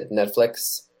have? You said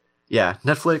Netflix. Yeah,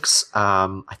 Netflix.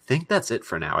 I think that's it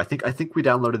for now. I think we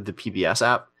downloaded the PBS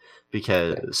app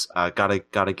because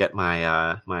gotta get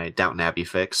my Downton Abbey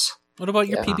fix. What about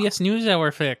your PBS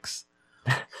NewsHour fix?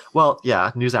 Well,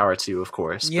 yeah, NewsHour too, of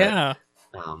course. Yeah.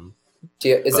 But,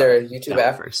 is there a YouTube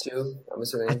app too? I'm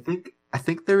assuming. I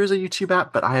think there is a YouTube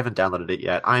app, but I haven't downloaded it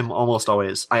yet. I'm almost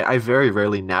always. I very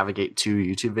rarely navigate to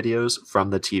YouTube videos from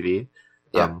the TV.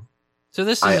 Yeah. So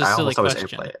this is a silly question.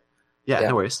 Play it. Yeah,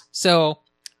 no worries. So,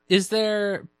 is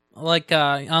there like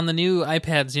on the new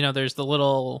iPads? There's the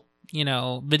little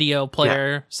video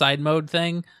player side mode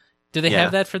thing. Do they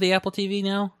have that for the Apple TV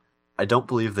now? I don't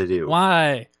believe they do.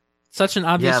 Why? Such an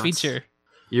obvious feature.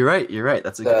 You're right.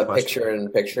 That's a good question.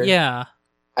 Picture-in-picture. Yeah.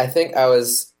 I think I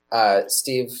was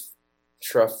Steve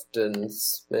Troughton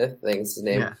Smith. I think is his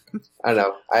name. Yeah. I don't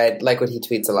know. I like what he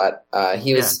tweets a lot.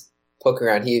 He was poking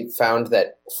around. He found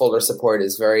that folder support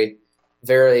is very,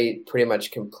 very pretty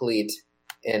much complete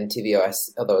in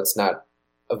tvOS, although it's not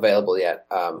available yet.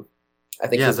 I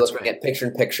think he's looking at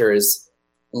picture-in-pictures.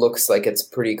 Looks like it's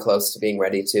pretty close to being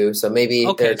ready to. So maybe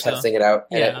they're testing it out,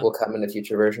 and it will come in a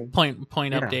future version. Point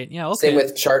update. Yeah. Okay. Same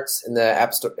with charts in the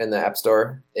App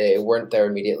Store. They weren't there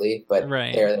immediately, but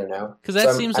they're there now. Because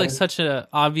that seems like such an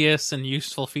obvious and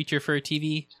useful feature for a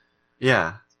TV.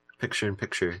 Yeah,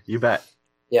 picture-in-picture. You bet.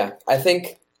 Yeah, I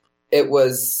think it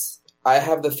was. I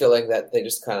have the feeling that they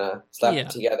just kind of slapped it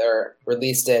together,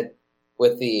 released it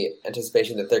with the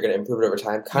anticipation that they're going to improve it over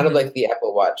time. Kind of like the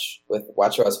Apple Watch with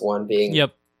WatchOS 1 being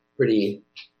pretty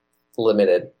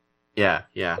limited. Yeah.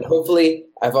 And hopefully,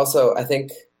 I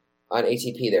think on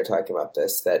ATP they're talking about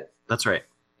this, that's right.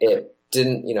 It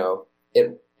didn't,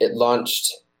 it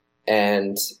launched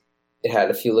and it had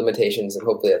a few limitations, and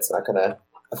hopefully that's not going to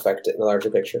affect it in the larger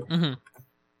picture. Mm-hmm.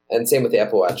 And same with the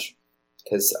Apple Watch,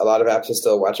 because a lot of apps are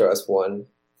still WatchOS 1.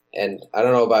 And I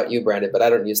don't know about you, Brandon, but I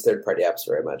don't use third-party apps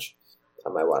very much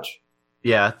on my watch.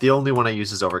 Yeah, the only one I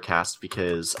use is Overcast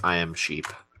because I am cheap.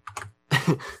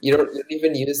 You don't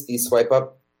even use the swipe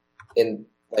up in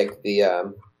like the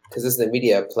because this is the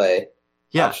media play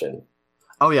option.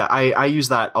 Oh yeah, I use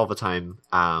that all the time.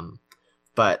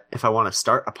 But if I want to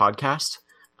start a podcast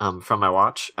from my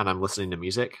watch and I'm listening to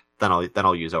music, then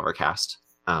I'll use Overcast.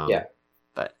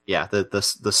 But yeah,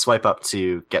 the swipe up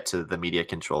to get to the media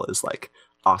control is like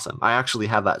awesome. I actually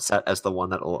have that set as the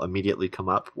one that will immediately come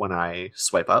up when I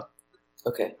swipe up.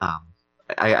 Okay.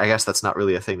 I guess that's not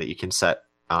really a thing that you can set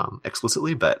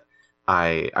explicitly, but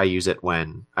I use it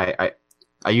when I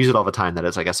use it all the time. That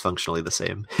is, I guess, functionally the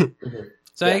same. Mm-hmm.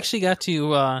 So I actually got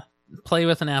to play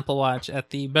with an Apple Watch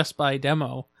at the Best Buy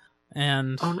demo,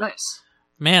 and oh, nice.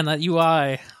 Man, that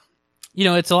UI,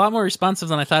 it's a lot more responsive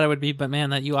than I thought it would be, but man,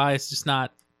 that UI is just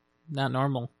not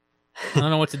normal. I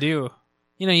don't know what to do.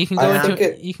 You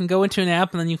can go into an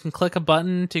app and then you can click a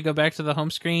button to go back to the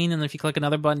home screen, and if you click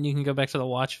another button, you can go back to the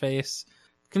watch face.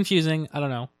 Confusing. I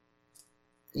don't know.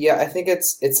 Yeah, I think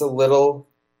it's a little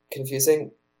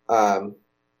confusing. I'm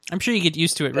sure you get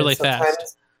used to it really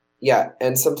fast. Yeah,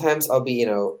 and sometimes I'll be,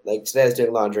 like today I was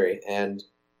doing laundry and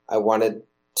I wanted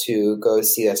to go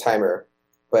see a timer,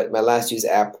 but my last used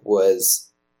app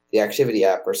was the activity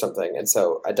app or something, and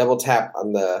so I double tap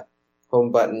on the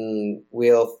home button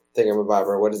wheel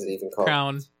thingamabobber. What is it even called?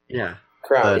 Crown. Yeah.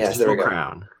 Crown. Yes, there we go.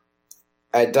 Crown.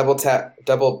 I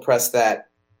double press that,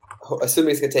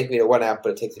 assuming it's going to take me to one app,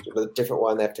 but it takes me to a different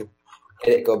one. I have to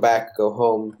hit it, go back, go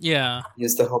home. Yeah.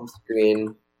 Use the home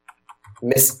screen,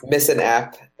 miss an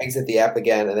app, exit the app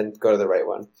again, and then go to the right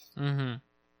one. Mm-hmm.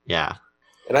 Yeah.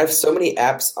 And I have so many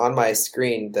apps on my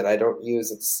screen that I don't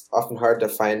use. It's often hard to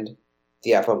find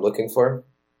the app I'm looking for.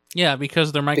 Yeah,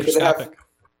 because they're microscopic. Because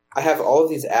I have all of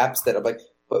these apps that I'm like,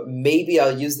 but maybe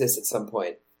I'll use this at some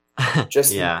point.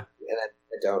 Just yeah. And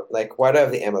I don't. Like, why do I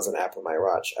have the Amazon app on my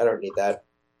watch? I don't need that.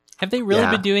 Have they really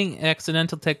been doing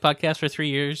Accidental Tech Podcast for 3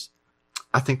 years?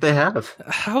 I think they have.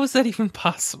 How is that even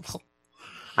possible?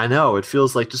 I know. It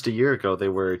feels like just a year ago they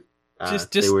were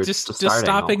just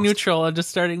stopping almost. neutral and just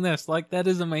starting this. Like, that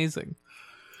is amazing.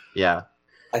 Yeah.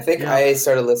 I think I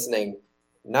started listening.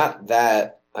 Not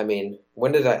that. I mean,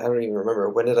 when did I don't even remember.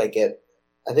 When did I get?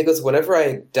 I think it was whenever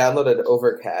I downloaded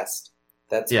Overcast.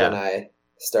 That's when I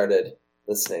started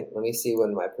listening. Let me see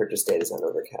when my purchase date is on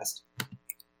Overcast.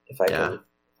 If I can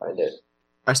find it.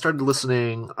 I started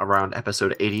listening around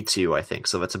episode 82, I think.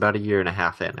 So that's about a year and a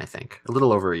half in, I think. A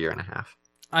little over a year and a half.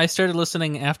 I started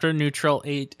listening after Neutral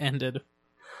 8 ended.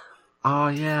 Oh,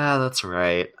 yeah, that's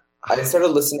right. I started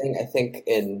listening, I think,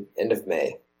 in end of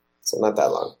May. So not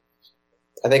that long.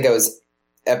 I think I was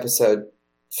episode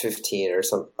 15 or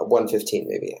 115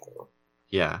 maybe. I don't know.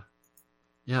 Yeah.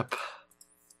 Yep.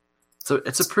 So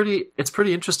it's pretty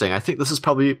interesting. I think this is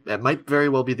it might very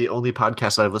well be the only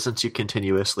podcast that I've listened to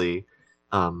continuously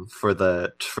for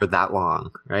that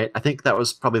long, right? I think that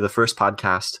was probably the first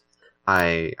podcast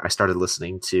I started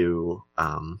listening to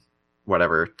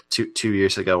 2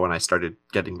 years ago when I started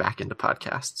getting back into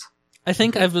podcasts. I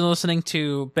think I've been listening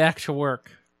to Back to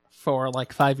Work for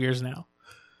like 5 years now.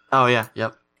 Oh yeah,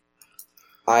 yep.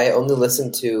 I only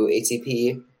listen to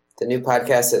ATP, the new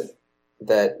podcast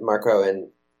that Marco and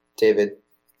David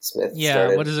Smith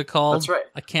started. What is it called? That's right.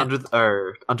 I can't.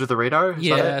 Under the Radar? Is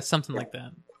that it? Something like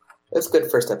that. It's a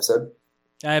good first episode.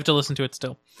 I have to listen to it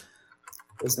still.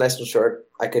 It was nice and short.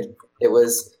 I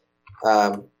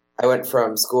went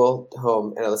from school to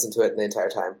home and I listened to it the entire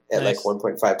time at like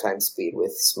 1.5 times speed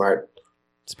with smart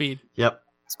speed. Yep.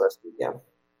 Smart speed, yeah.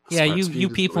 Yeah, Smart you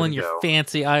people and your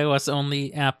fancy iOS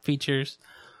only app features.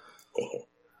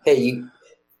 Hey, you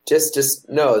just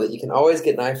know that you can always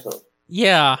get an iPhone.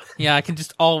 Yeah, I can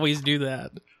just always do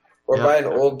that. Or buy an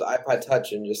old iPod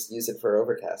Touch and just use it for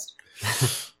Overcast.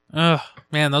 Oh,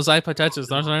 man, those iPod Touches,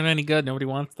 those aren't any good. Nobody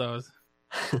wants those.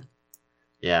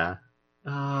 Yeah.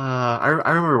 I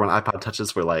remember when iPod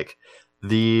Touches were like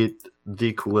the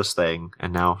coolest thing,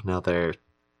 and now they're...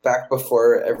 Back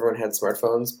before everyone had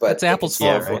smartphones, but... It's Apple's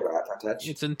fault. Right? iPod Touch.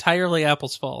 It's entirely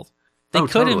Apple's fault. They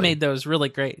could have made those really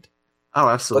great. Oh,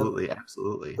 absolutely,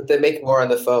 absolutely. But they make more on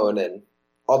the phone, and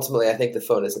ultimately I think the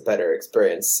phone is a better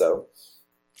experience, so...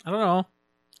 I don't know.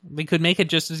 They could make it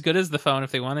just as good as the phone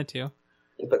if they wanted to.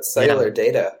 But cellular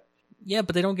data. Yeah,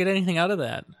 but they don't get anything out of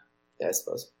that. Yeah, I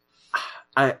suppose.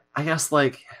 I guess,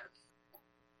 like,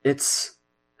 it's...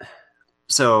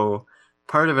 So,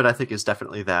 part of it, I think, is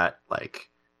definitely that, like,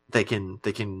 they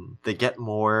get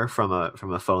more from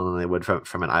a phone than they would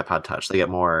from an iPod Touch. They get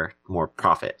more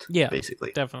profit, Yeah,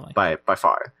 basically, definitely. by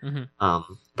far.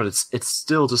 Mm-hmm. But it's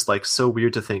still just like so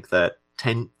weird to think that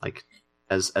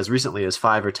as recently as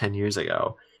 5 or 10 years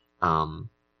ago,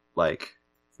 like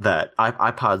that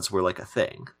iPods were like a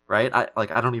thing, right?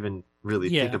 I don't even really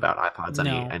think about iPods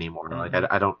anymore. Mm-hmm.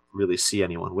 Like I don't really see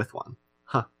anyone with one.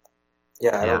 Huh.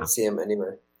 Yeah, I don't see them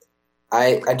anywhere.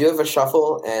 I do have a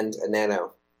Shuffle and a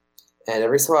Nano, and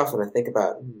every so often I think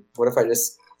about what if I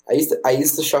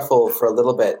used the Shuffle for a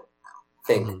little bit. I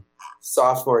think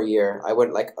sophomore year, I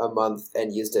went like a month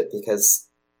and used it because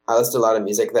I listened to a lot of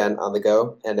music then on the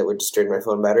go, and it would just drain my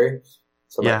phone battery.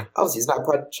 So I'm like, I'll just use an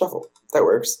iPod Shuffle. That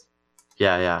works.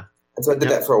 Yeah. And so I did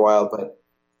that for a while, but that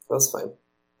was fine.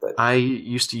 But I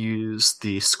used to use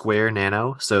the Square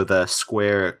Nano, so the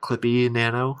Square Clippy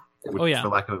Nano, for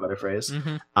lack of a better phrase,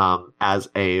 as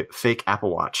a fake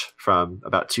Apple Watch from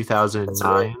about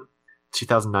 2009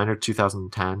 or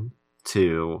 2010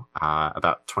 to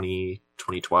about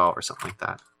 2012 or something like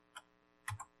that.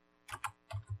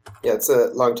 Yeah, it's a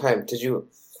long time.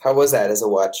 How was that as a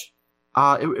watch?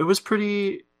 It was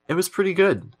pretty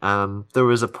good. There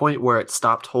was a point where it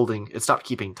stopped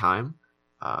keeping time.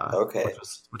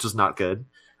 Which was not good.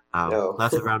 No.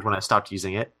 That's around when I stopped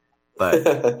using it. But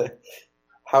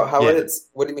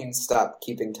what do you mean stop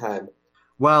keeping time?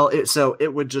 Well,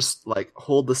 it would just like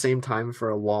hold the same time for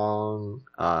a long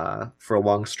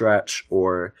stretch,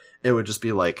 or it would just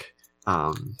be like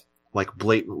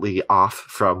blatantly off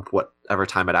from whatever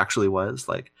time it actually was.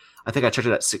 Like I think I checked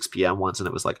it at 6 p.m. once, and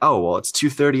it was like, oh well, it's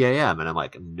 2:30 a.m. and I'm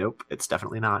like, nope, it's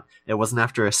definitely not. It wasn't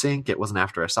after a sync. It wasn't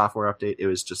after a software update. It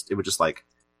would just like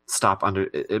stop under.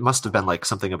 It must have been like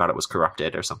something about it was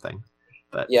corrupted or something.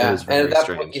 But yeah, it was very and at that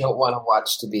strange. point, you don't want a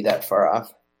watch to be that far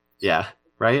off. Yeah,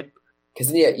 right. Because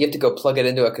then you have to go plug it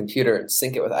into a computer and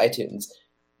sync it with iTunes.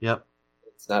 Yep.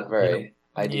 It's not very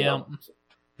ideal.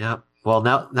 Yep. Well,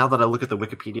 now that I look at the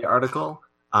Wikipedia article,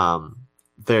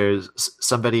 there's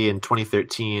somebody in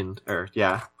 2013,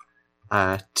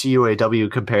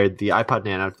 TUAW compared the iPod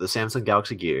Nano to the Samsung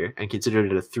Galaxy Gear and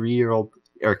considered the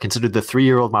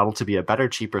 3-year-old model to be a better,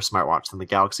 cheaper smartwatch than the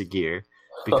Galaxy Gear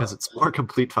because it's more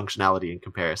complete functionality in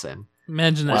comparison.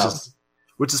 Imagine that.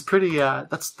 Which is pretty.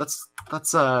 That's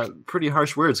pretty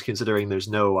harsh words considering there's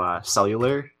no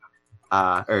cellular,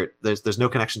 or there's no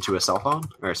connection to a cell phone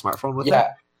or a smartphone with it.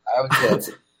 Yeah, I would say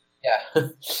that's yeah.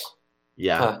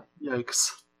 Yeah. Huh.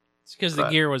 Yikes. It's because the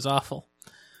Gear was awful.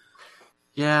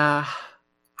 Yeah,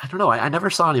 I don't know. I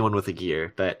never saw anyone with a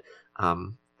Gear, but a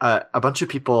bunch of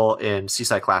people in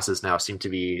Seaside classes now seem to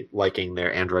be liking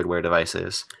their Android Wear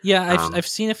devices. Yeah, I've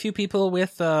seen a few people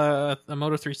with a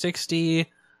Moto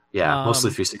 360. Yeah,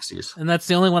 mostly 360s. And that's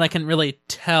the only one I can really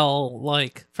tell,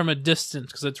 like, from a distance,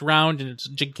 because it's round and it's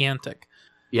gigantic.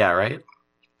 Yeah, right?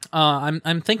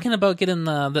 I'm thinking about getting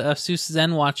the Asus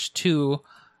ZenWatch 2.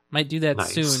 Might do that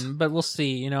soon, but we'll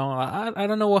see. You know, I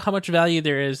don't know how much value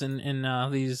there is in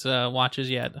these watches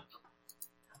yet.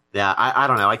 Yeah, I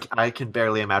don't know. I can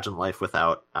barely imagine life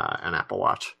without an Apple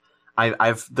Watch.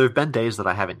 There've been days that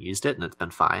I haven't used it and it's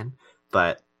been fine,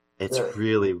 but it's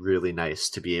really, really nice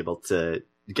to be able to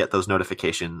get those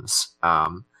notifications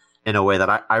in a way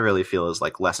that I really feel is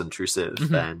like less intrusive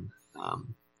than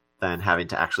having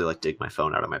to actually like dig my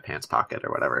phone out of my pants pocket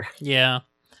or whatever. Yeah,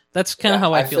 that's kind of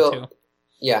how I feel too.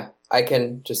 Yeah, I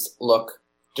can just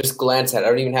glance at it. I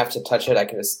don't even have to touch it. I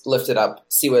can just lift it up,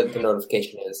 see what the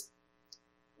notification is.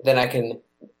 Then I can,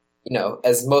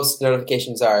 as most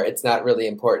notifications are, it's not really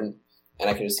important, and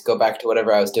I can just go back to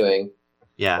whatever I was doing.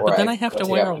 Yeah, but then I have to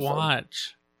wear a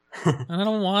watch. I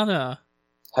don't wanna.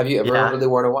 Have you ever really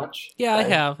worn a watch? Yeah, I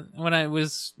have. When I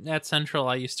was at Central,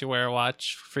 I used to wear a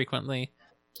watch frequently.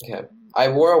 Okay. I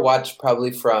wore a watch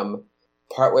probably from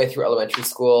partway through elementary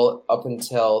school up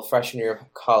until freshman year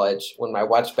of college when my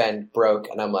watch band broke,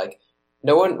 and I'm like,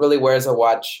 no one really wears a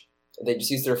watch. They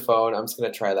just use their phone. I'm just going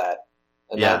to try that.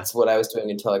 And that's what I was doing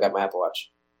until I got my Apple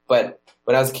Watch. But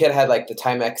when I was a kid, I had like the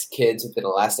Timex Kids with an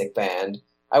elastic band.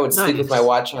 I would sleep with my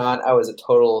watch on. I was a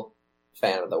total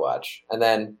fan of the watch. And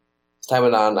then as time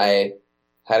went on, I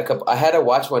had a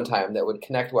watch one time that would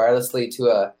connect wirelessly to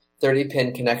a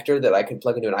 30-pin connector that I could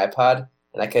plug into an iPod,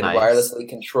 and I could wirelessly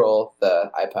control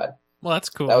the iPod. Well, that's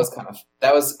cool. That was kind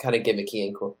of gimmicky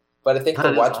and cool. But I think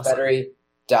the watch battery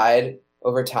died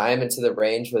over time, and so the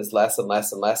range was less and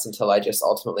less and less until I just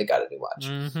ultimately got a new watch.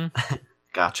 Mm-hmm.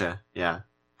 Gotcha. Yeah.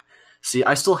 See,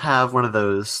 I still have one of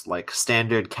those like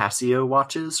standard Casio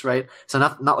watches, right? So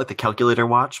not like the calculator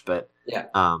watch, but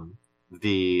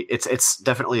it's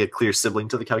definitely a clear sibling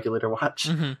to the calculator watch.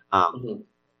 Mm-hmm.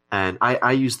 And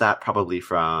I use that probably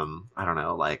from, I don't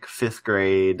know, like 5th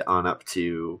grade on up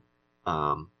to,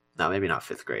 no, maybe not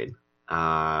 5th grade.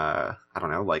 I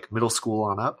don't know, like middle school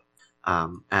on up.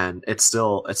 And it's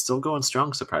still going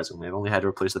strong, surprisingly. I've only had to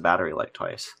replace the battery like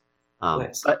twice.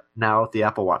 Nice. But now the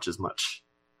Apple Watch is much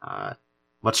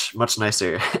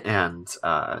nicer and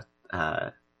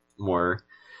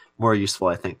more useful,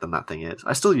 I think, than that thing is.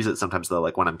 I still use it sometimes though,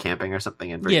 like when I'm camping or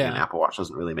something, and bringing an Apple Watch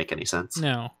doesn't really make any sense.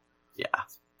 No. Yeah.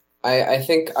 I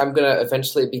think I'm gonna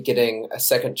eventually be getting a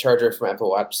second charger from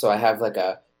Apple Watch, so I have like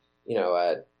I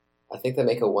think they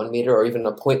make a 1 meter or even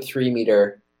a 0.3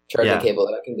 meter charging cable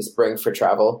that I can just bring for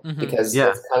travel, because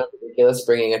it's kind of ridiculous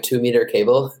bringing a 2 meter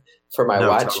cable for my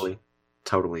watch.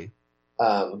 Totally.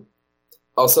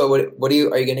 Also, are you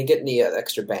going to get any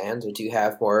extra bands, or do you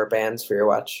have more bands for your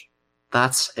watch?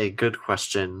 That's a good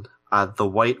question. The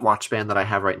white watch band that I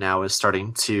have right now is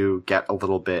starting to get a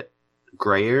little bit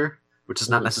grayer, which is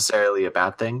not necessarily a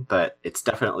bad thing, but it's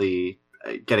definitely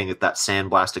getting that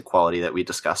sandblasted quality that we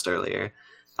discussed earlier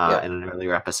in an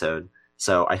earlier episode.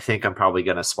 So I think I'm probably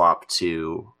going to swap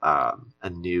to a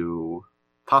new,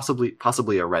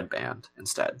 possibly a red band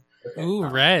instead. Ooh,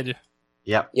 red.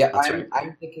 Yep. Yeah,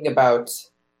 I'm thinking about.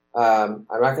 I'm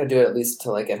not going to do it at least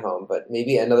until I get home, but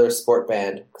maybe another sport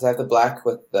band, because I have the black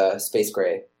with the space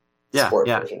gray sport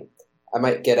version. I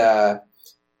might get I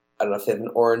don't know if they have an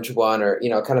orange one, or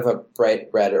kind of a bright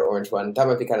red or orange one. That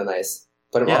might be kind of nice.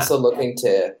 But I'm also looking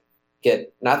to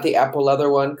get not the Apple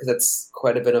leather one, because it's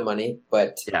quite a bit of money,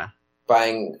 but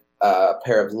buying a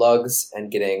pair of lugs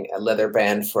and getting a leather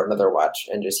band for another watch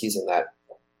and just using that.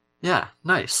 Yeah,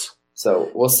 nice.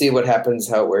 So we'll see what happens,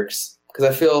 how it works. Because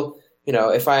I feel,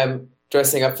 if I'm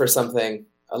dressing up for something,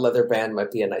 a leather band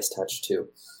might be a nice touch too.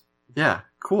 Yeah,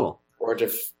 cool. Or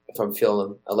if I'm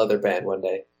feeling a leather band one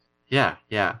day. Yeah.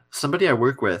 Somebody I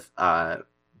work with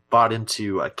bought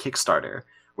into a Kickstarter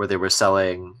where they were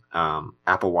selling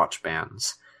Apple Watch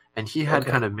bands, and he had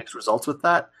kind of mixed results with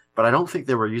that. But I don't think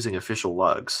they were using official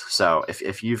lugs. So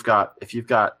if you've got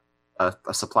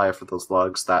a supplier for those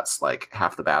lugs, that's like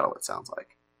half the battle. It sounds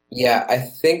like. Yeah, I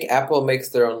think Apple makes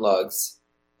their own lugs,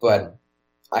 but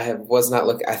was not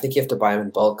looking. I think you have to buy them in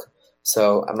bulk,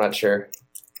 so I'm not sure.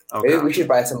 Oh, maybe we should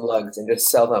buy some lugs and just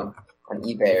sell them on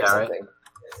eBay or something.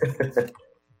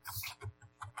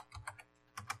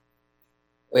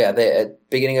 Right? At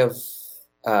beginning of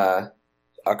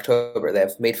October, they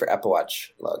have made for Apple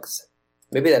Watch lugs.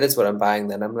 Maybe that is what I'm buying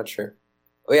then. I'm not sure.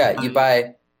 Oh yeah, you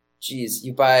buy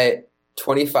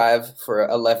 25 for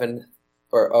 11,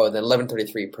 then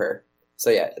 11.33 per. So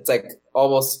yeah, it's like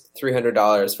almost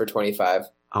 $300 for 25.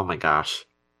 Oh my gosh.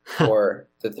 Or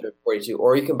the 42,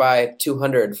 or you can buy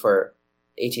 200 for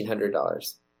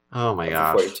 $1,800. Oh my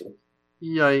gosh. 42.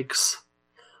 Yikes.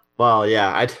 Well,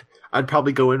 yeah, I'd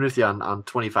probably go in with you on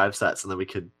 25 sets, and then we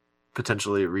could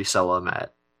potentially resell them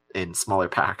in smaller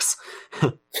packs.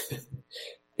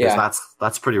 Yeah,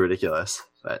 that's pretty ridiculous.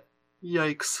 But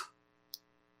yikes.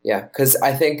 Yeah, because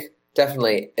I think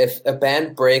definitely if a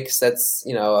band breaks, that's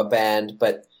a band.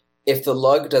 But if the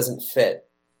lug doesn't fit,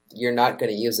 you're not going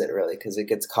to use it really, because it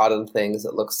gets caught on things.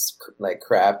 It looks like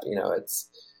crap. It's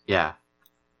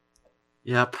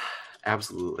Yep.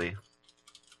 Absolutely.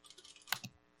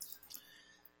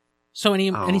 So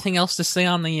anything else to say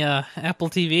on the Apple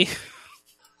TV?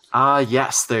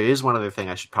 Yes, there is one other thing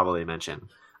I should probably mention.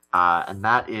 And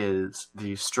that is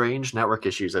the strange network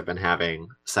issues I've been having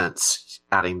since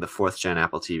adding the 4th gen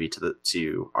Apple TV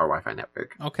to our Wi-Fi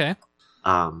network. Okay.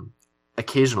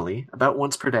 Occasionally, about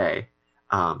once per day,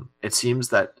 it seems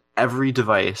that every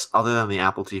device other than the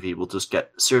Apple TV will just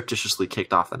get surreptitiously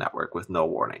kicked off the network with no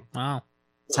warning. Wow.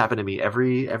 It's happened to me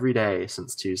every day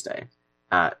since Tuesday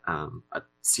at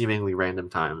seemingly random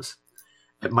times.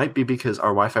 It might be because our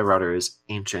Wi-Fi router is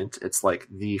ancient. It's like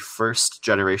the first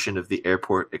generation of the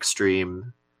Airport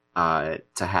Extreme to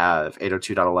have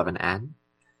 802.11n.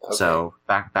 Okay. So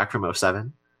back from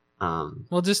 07.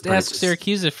 Well, just ask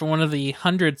Syracuse for one of the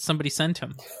hundreds somebody sent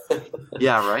him.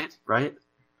 Yeah, right.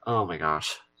 Oh my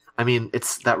gosh. I mean,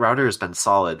 that router has been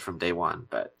solid from day one,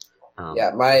 but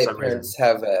my parents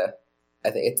have I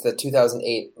think it's the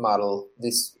 2008 model.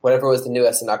 This whatever was the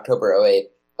newest in October 2008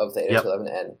 of the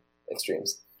 802.11n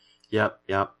Extremes. Yep.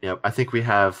 I think we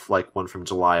have like one from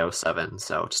July 2007,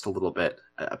 so just a little bit,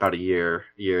 about a year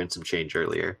and some change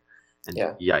earlier. And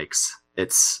yikes,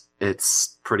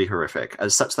 it's pretty horrific.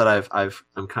 As such that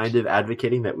I'm kind of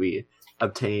advocating that we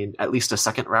obtain at least a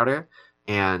second router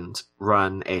and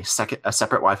run a separate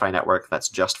Wi-Fi network that's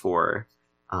just for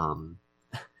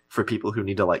people who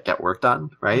need to like get work done,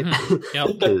 right? Mm-hmm.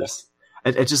 Yep. Because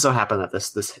it just so happened that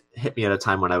this hit me at a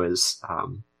time when I was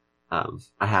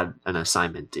I had an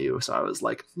assignment due, so I was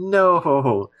like,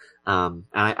 no. And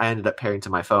I ended up pairing to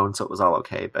my phone, so it was all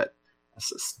okay. But it's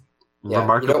just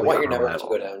remarkably you don't want your network to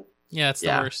unreliable. go down. Yeah, it's the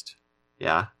worst.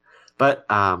 Yeah, but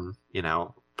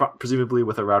presumably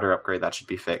with a router upgrade that should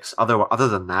be fixed. Other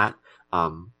than that,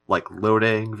 like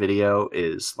loading video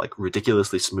is like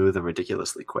ridiculously smooth and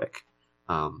ridiculously quick.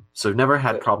 So I've never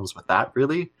had problems with that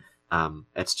really.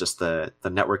 It's just the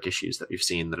network issues that we've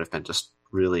seen that have been just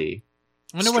really.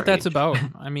 I wonder what that's strange. about.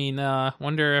 I mean,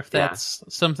 wonder if that's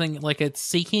something like it's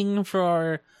seeking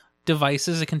for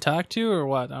devices it can talk to, or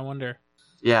what? I wonder.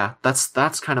 Yeah,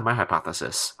 that's kind of my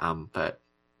hypothesis. But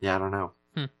yeah, I don't know.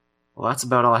 Well, that's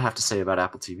about all I have to say about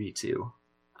Apple TV 2.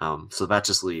 So that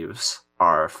just leaves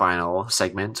our final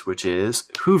segment, which is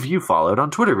who've you followed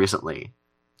on Twitter recently?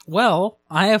 Well,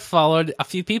 I have followed a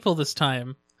few people this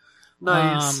time.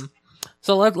 Nice.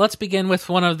 So let's begin with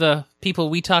one of the people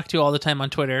we talk to all the time on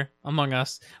Twitter, among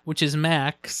us, which is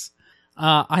Max.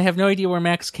 I have no idea where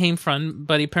Max came from,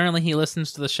 but apparently he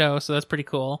listens to the show, so that's pretty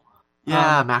cool.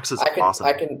 Yeah, Max is awesome.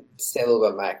 I can say a little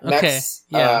bit about Max. Okay, Max,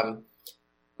 yeah.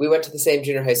 We went to the same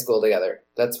junior high school together.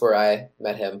 That's where I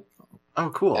met him. Oh,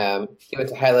 cool. He went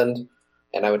to Highland,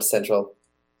 and I went to Central,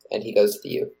 and he goes to the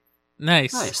U.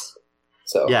 Nice.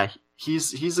 So yeah,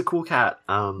 he's a cool cat.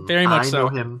 Very much I so. know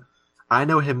him. I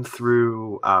know him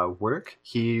through work.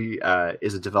 He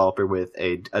is a developer with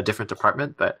a different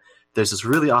department, but there's this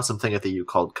really awesome thing at the U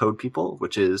called Code People,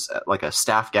 which is like a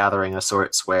staff gathering of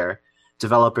sorts where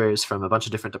developers from a bunch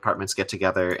of different departments get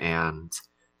together and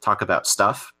talk about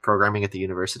stuff, programming at the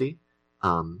university.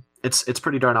 It's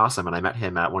pretty darn awesome, and I met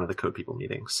him at one of the Code People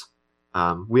meetings.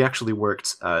 We actually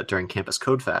worked during Campus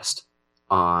Code Fest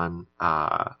on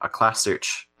a class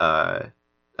search, a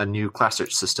new class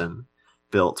search system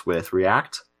built with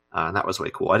React, and that was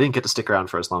way cool. I didn't get to stick around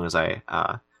for as long as I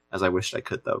wished I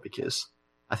could, though, because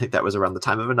I think that was around the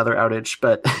time of another outage.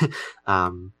 But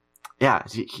yeah,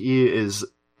 he is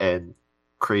a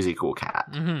crazy cool cat.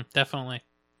 Definitely.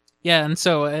 Yeah, and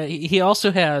so he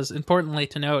also has, importantly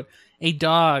to note, a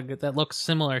dog that looks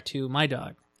similar to my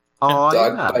dog. Oh,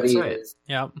 Dog yeah, buddy. that's right.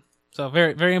 Yep. So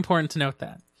very, very important to note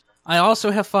that. I also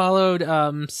have followed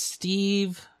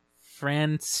Steve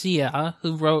Francia,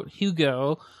 who wrote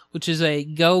Hugo, which is a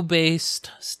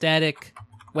Go-based static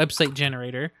website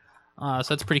generator. So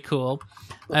that's pretty cool.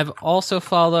 I've also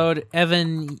followed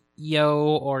Evan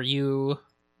Yo or You.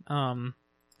 Don't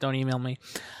email me.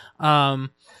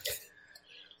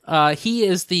 He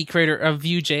is the creator of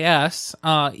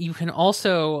Vue.js. You can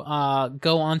also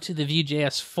go onto the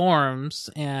Vue.js forums,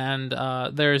 and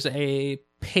there's a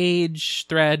page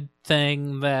thread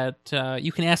thing that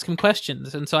you can ask him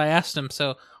questions. And so I asked him,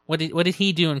 so what did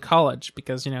he do in college?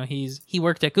 Because he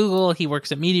worked at Google, he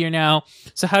works at Meteor now.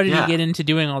 So how did he get into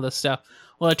doing all this stuff?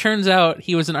 Well, it turns out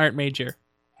he was an art major.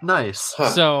 Nice. Huh.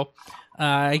 So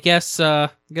I guess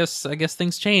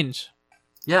things change.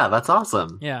 Yeah, that's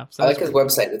awesome. Yeah. So I like his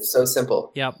website. It's so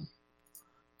simple. Yep.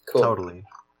 Cool. Totally.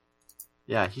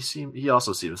 Yeah, he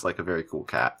also seems like a very cool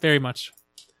cat. Very much.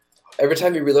 Every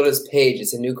time you reload his page,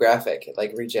 it's a new graphic. It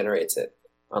like regenerates it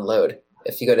on load.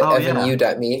 If you go to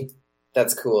evanu.me,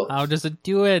 that's cool. How does it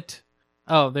do it?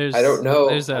 Oh, there's. I don't know.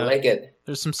 There's I like it.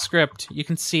 There's some script. You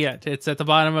can see it. It's at the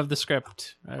bottom of the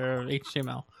script or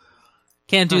HTML.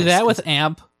 Can't do Nice. that with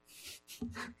AMP.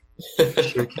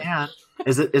 Sure can.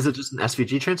 Is it just an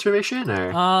SVG transformation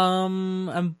or?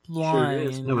 I'm blind. Sure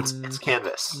is. No, it's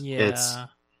Canvas. Yeah.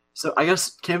 So I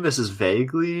guess Canvas is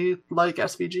vaguely like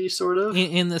SVG, sort of.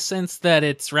 In the sense that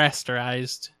it's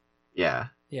rasterized. Yeah.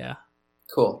 Yeah.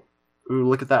 Cool. Ooh,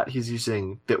 look at that. He's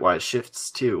using bitwise shifts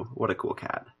too. What a cool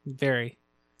cat. Very.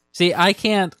 See, I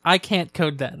can't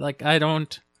code that. Like I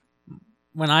don't.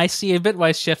 When I see a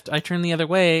bitwise shift, I turn the other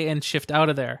way and shift out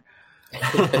of there.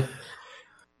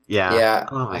 Yeah. Yeah.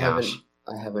 Oh my I gosh.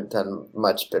 haven't done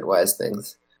much bitwise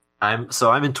things. I'm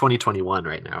in 2021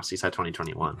 right now. Seaside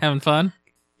 2021. Having fun?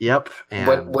 Yep.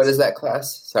 And What is that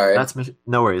class? Sorry. That's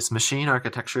no worries. Machine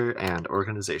architecture and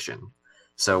organization.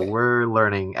 So we're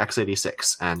learning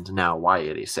x86 and now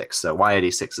y86. So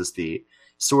y86 is the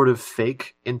sort of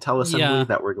fake Intel assembly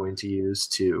that we're going to use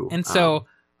to. And so,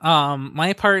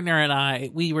 my partner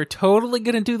and we were totally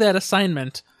going to do that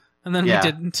assignment, and then we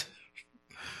didn't.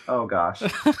 Oh gosh.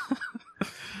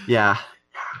 Yeah.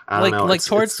 I don't know. Like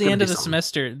towards it's the gonna end be of the something.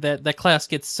 semester, that class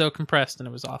gets so compressed, and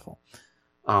it was awful.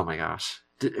 Oh my gosh.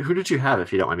 Who did you have,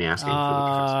 if you don't mind me asking? For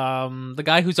the professor? The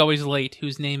guy who's always late,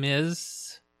 whose name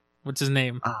is, what's his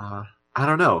name? I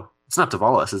don't know. It's not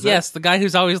Davalos, is it? Yes, the guy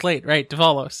who's always late, right?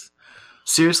 Davalos.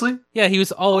 Seriously? Yeah, he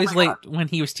was always Oh my late when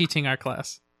he was teaching our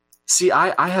class. See,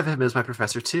 I have him as my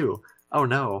professor too. Oh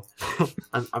no,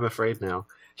 I'm afraid now.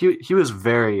 He was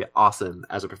very awesome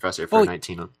as a professor for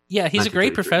 19. Yeah, he's a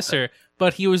great 1933, professor,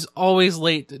 but he was always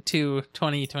late to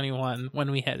 2021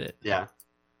 when we had it. Yeah.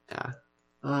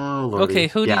 Oh lordy. Okay,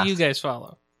 who Yeah. do you guys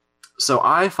follow? So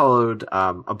I followed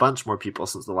a bunch more people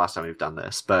since the last time we've done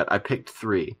this, but I picked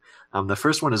 3. The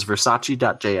first one is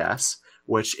Versace.js,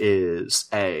 which is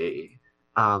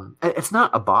it's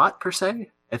not a bot per se.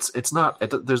 It's not.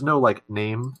 There's no like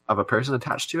name of a person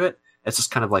attached to it. It's just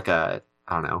kind of like I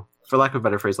don't know, for lack of a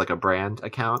better phrase, like a brand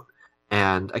account.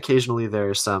 And occasionally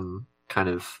there's some kind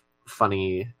of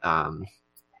funny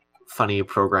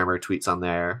programmer tweets on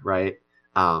there, right?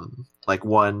 Like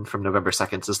one from November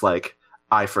 2nd is like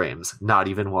iframes, not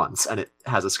even once, and it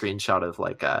has a screenshot of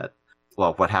like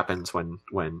what happens when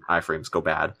iframes go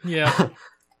bad. Yeah.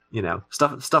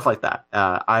 Stuff like that.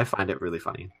 I find it really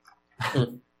funny.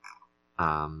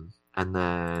 And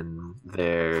then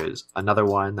there's another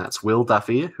one that's Will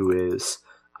Duffy, who is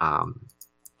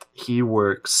he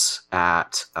works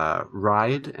at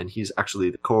Ride, and he's actually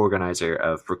the co-organizer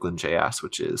of Brooklyn JS,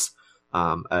 which is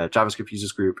a JavaScript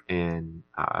users group in,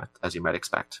 as you might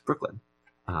expect, Brooklyn.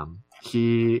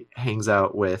 He hangs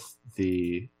out with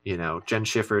the Jen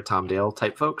Schiffer, Tom Dale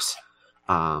type folks.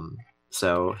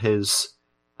 So his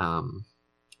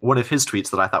one of his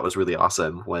tweets that I thought was really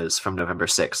awesome was from November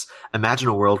 6th. Imagine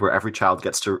a world where every child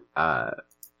gets to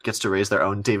raise their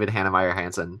own David Hannemeyer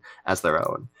Hansen as their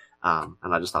own. And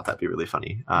I just thought that'd be really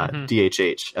funny.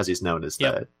 DHH, as he's known as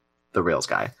the Rails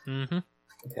guy. Mm-hmm.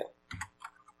 Okay.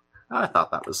 I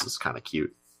thought that was just kind of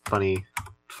cute. Funny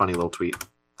little tweet.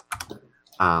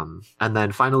 And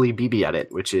then finally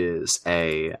BBEdit, which is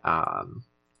a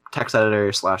text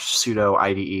editor / pseudo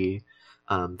IDE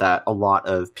that a lot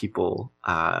of people,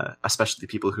 especially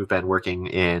people who've been working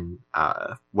in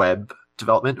web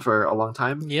development for a long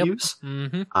time, use.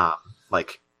 Mm-hmm.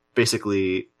 Like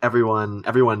basically everyone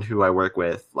who I work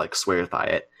with like swears by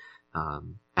it.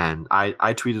 And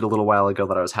I tweeted a little while ago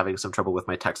that I was having some trouble with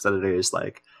my text editors,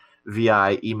 like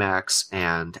VI, Emacs,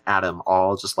 and Atom,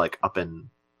 all just like up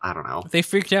in, I don't know. They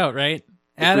freaked out, right?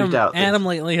 Atom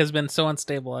lately has been so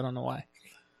unstable. I don't know why.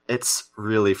 It's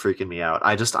really freaking me out.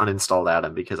 I just uninstalled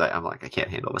Atom because I'm like, I can't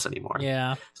handle this anymore.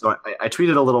 Yeah. So I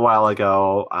tweeted a little while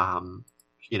ago,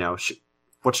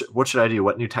 what should I do?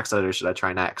 What new text editor should I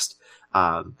try next?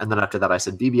 And then after that, I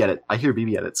said BBEdit. I hear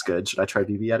BBEdit's good. Should I try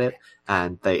BBEdit?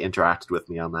 And they interacted with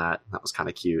me on that. That was kind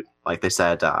of cute. Like they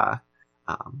said, not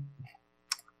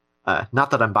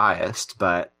that I'm biased,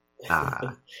 but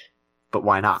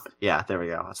why not? Yeah, there we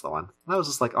go. That's the one. And I was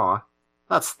just like, aw,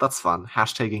 that's fun.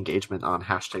 Hashtag engagement on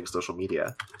hashtag social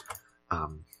media.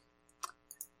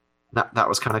 That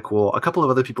was kind of cool. A couple of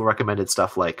other people recommended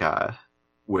stuff like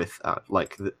with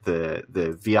like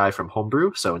the VI from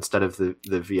Homebrew. So instead of the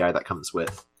VI that comes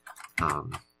with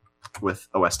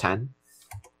OS 10,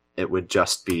 it would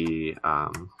just be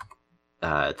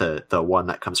the one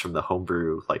that comes from the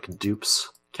Homebrew like dupes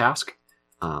cask.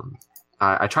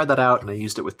 I tried that out and I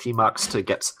used it with Tmux to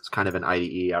get kind of an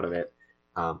IDE out of it,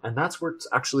 and that's worked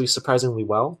actually surprisingly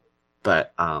well.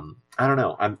 But I don't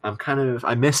know.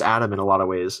 I miss Atom in a lot of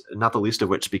ways, not the least of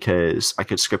which because I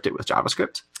could script it with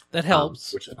JavaScript. That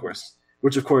helps. Which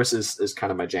of course is kind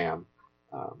of my jam.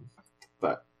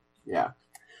 But yeah.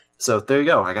 So there you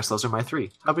go. I guess those are my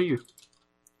 3. How about you?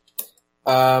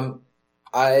 I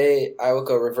will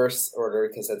go reverse order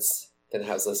because that's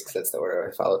in-house list because that's the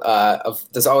order I follow.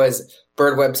 There's always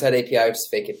Bird Website API, which is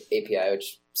fake API,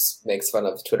 which makes fun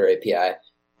of Twitter API. Yeah.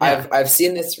 I've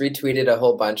seen this retweeted a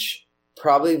whole bunch,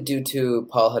 probably due to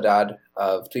Paul Haddad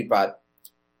of Tweetbot.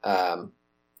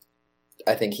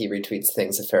 I think he retweets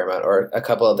things a fair amount, or a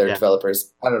couple other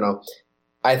developers. I don't know.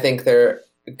 I think they're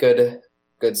good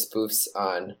spoofs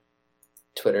on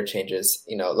Twitter changes.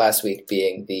 Last week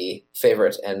being the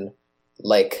favorite and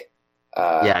like.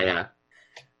 Yeah.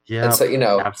 And so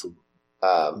absolutely.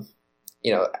 4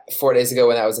 days ago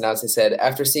when that was announced, they said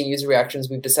after seeing user reactions,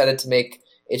 we've decided to make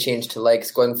a change to likes.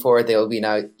 Going forward, they will be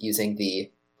now using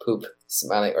the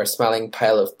smiling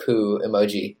pile of poo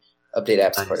emoji. Update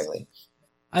apps accordingly.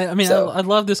 I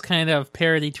love this kind of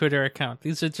parody Twitter account.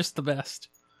 These are just the best.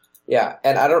 Yeah,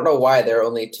 and I don't know why there are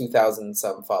only 2,000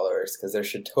 some followers, because there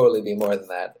should totally be more than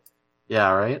that. Yeah,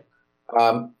 right?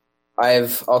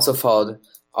 I've also followed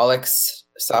Alex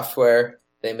Software.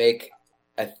 They make,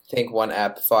 I think, one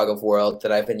app, Fog of World,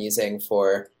 that I've been using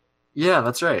for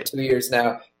that's right. 2 years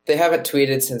now. They haven't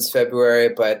tweeted since February,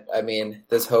 but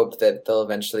there's hope that they'll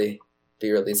eventually be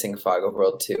releasing Fog of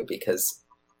World 2, because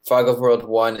Fog of World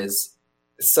 1 is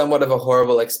somewhat of a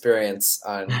horrible experience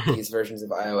on these versions of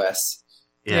iOS.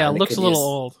 Yeah, it looks a little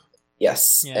old.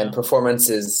 Yes, and performance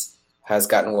is has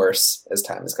gotten worse as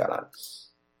time has gone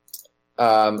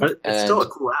on. But it's and still a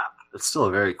cool app. It's still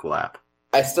a very cool app.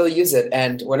 I still use it,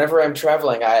 and whenever I'm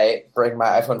traveling, I bring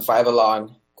my iPhone 5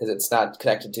 along because it's not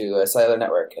connected to a cellular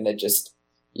network, and it just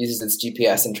uses its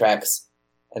GPS and tracks.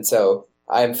 And so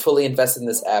I'm fully invested in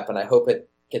this app, and I hope it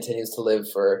continues to live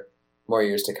for more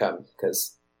years to come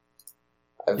because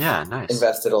I've nice.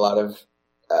 invested a lot of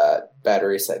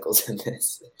battery cycles in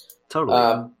this.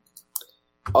 Totally.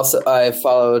 Also, I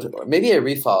followed, or maybe I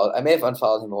refollowed. I may have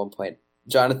unfollowed him at one point.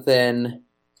 Jonathan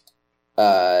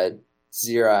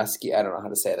Zierowski. I don't know how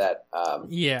to say that.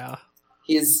 Yeah.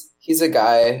 He's a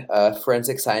guy,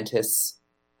 forensic scientist.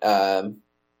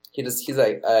 He's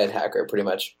like a hacker, pretty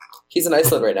much. He's in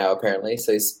Iceland right now, apparently,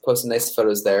 so he's posting nice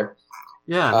photos there.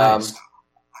 Yeah, nice.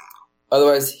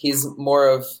 Otherwise, he's more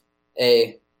of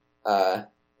an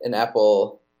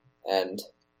Apple and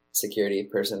security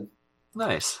person.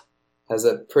 Nice. Has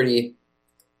a pretty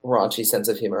raunchy sense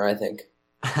of humor, I think.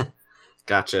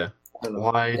 Gotcha.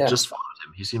 Well, I just followed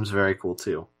him. He seems very cool,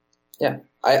 too. Yeah.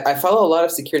 I follow a lot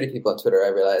of security people on Twitter, I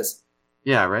realize.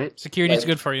 Yeah, right? Security is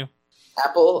good for you.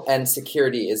 Apple and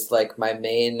security is like my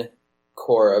main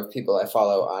core of people I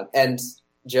follow on. And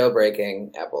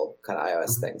jailbreaking Apple kind of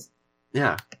iOS things.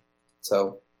 Yeah.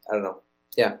 So, I don't know.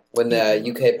 Yeah. When the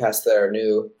UK passed their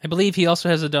new... I believe he also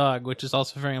has a dog, which is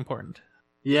also very important.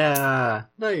 Yeah.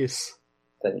 Nice.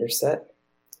 Then you're set.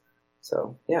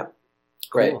 So, yeah.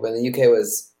 Cool. Right. When the UK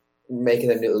was making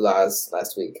the new laws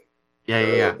last week.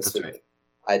 Yeah. That's right.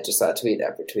 I just saw tweet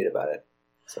after tweet about it.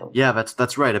 So yeah,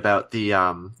 that's right about the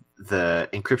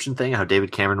encryption thing. How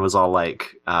David Cameron was all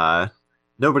like,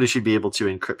 nobody should be able to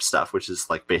encrypt stuff, which is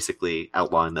like basically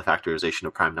outlawing the factorization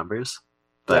of prime numbers.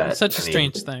 But it's such a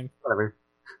strange thing. Whatever.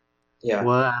 Yeah.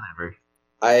 Whatever.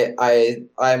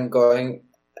 I'm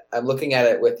looking at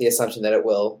it with the assumption that it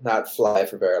will not fly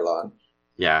for very long.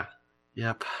 Yeah.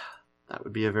 Yep. That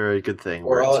would be a very good thing.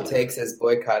 Or all it takes is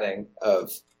boycotting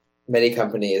of many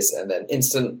companies, and then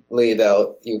instantly UK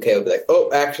will be like,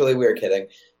 oh, actually, we were kidding.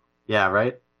 Yeah,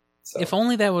 right? So, if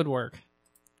only that would work.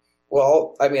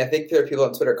 Well, I mean, I think there are people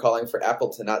on Twitter calling for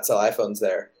Apple to not sell iPhones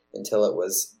there until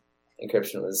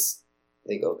encryption was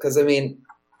legal. Because, I mean,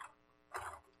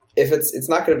 if it's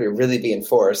not going to really be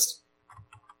enforced,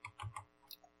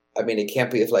 I mean, it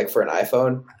can't be like for an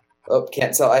iPhone. Oh,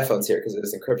 can't sell iPhones here because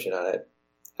there's encryption on it.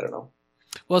 I don't know.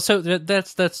 Well, so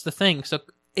that's the thing. So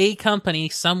a company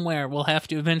somewhere will have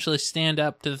to eventually stand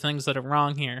up to the things that are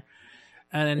wrong here.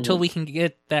 And until we can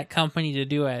get that company to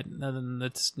do it, then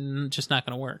that's just not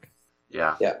going to work.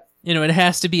 Yeah. Yeah. You know, it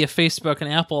has to be a Facebook, an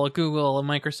Apple, a Google, a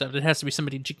Microsoft. It has to be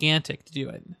somebody gigantic to do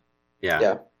it.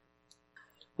 Yeah.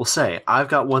 We'll say, I've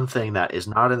got one thing that is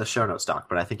not in the show notes doc,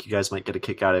 but I think you guys might get a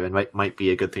kick out of it and might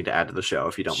be a good thing to add to the show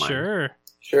if you don't mind.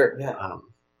 Sure, yeah.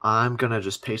 I'm going to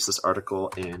just paste this article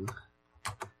in.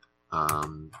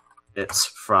 It's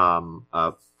from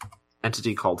an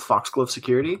entity called Foxglove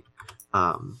Security.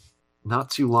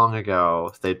 Not too long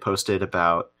ago, they'd posted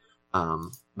about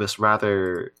this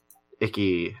rather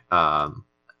icky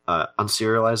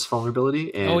unserialized vulnerability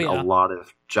in a lot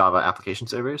of Java application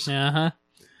servers. Uh-huh.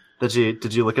 Did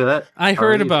you look at that? I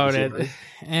heard about it,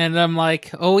 and I'm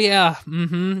like, oh yeah,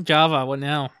 Java, what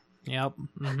now? Yep,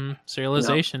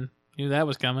 serialization. Knew that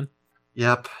was coming.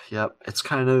 Yep. It's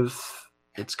kind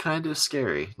of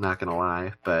scary, not gonna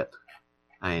lie, but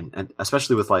I mean, and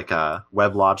especially with like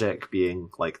WebLogic being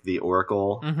like the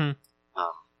Oracle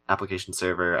application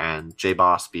server, and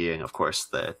JBoss being, of course,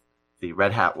 the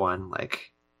Red Hat one.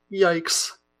 Like,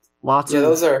 yikes!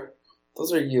 Those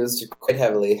are used quite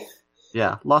heavily.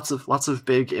 Yeah, lots of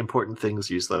big important things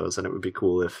use those, and it would be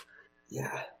cool if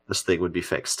this thing would be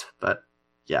fixed. But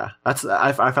yeah, I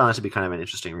found that to be kind of an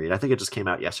interesting read. I think it just came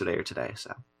out yesterday or today,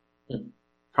 so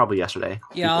probably yesterday.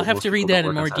 Yeah, I'll have to read that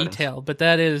in more detail. But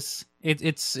that is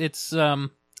it's this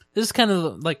is kind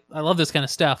of like, I love this kind of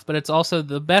stuff, but it's also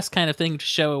the best kind of thing to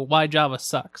show why Java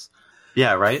sucks.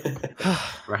 Yeah, right.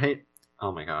 Right.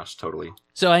 Oh my gosh, totally.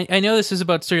 So I know this is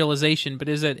about serialization, but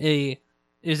is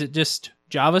it just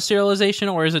Java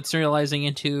serialization, or is it serializing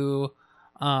into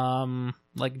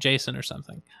like JSON or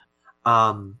something?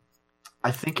 I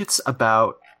think it's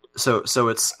about so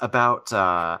it's about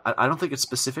I don't think it's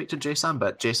specific to JSON,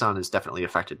 but JSON is definitely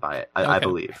affected by it. I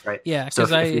believe, right? Yeah. So if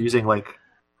you're using like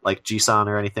JSON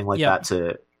or anything like that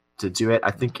to do it,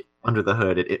 I think under the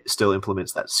hood it still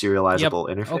implements that serializable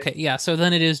interface. Okay, yeah. So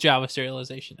then it is Java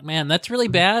serialization. Man, that's really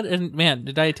bad. And man,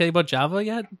 did I tell you about Java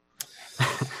yet?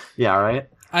 Yeah, right.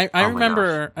 I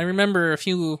remember a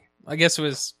few, I guess it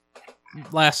was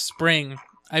last spring,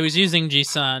 I was using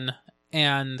JSON,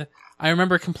 and I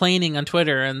remember complaining on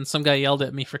Twitter, and some guy yelled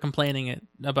at me for complaining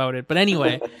about it. But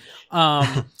anyway,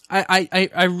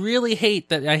 I really hate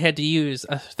that I had to use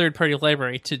a third-party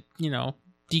library to,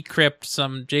 decrypt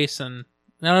some JSON.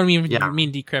 I don't even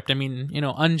mean decrypt. I mean,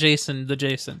 unJSON the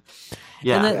JSON.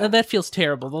 Yeah. And that feels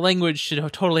terrible. The language should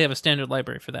totally have a standard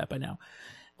library for that by now.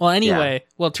 Well, anyway,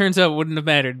 it turns out it wouldn't have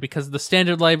mattered because the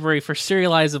standard library for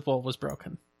serializable was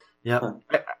broken. Yeah.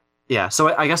 Yeah.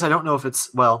 So I guess I don't know if it's,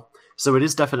 so it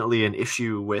is definitely an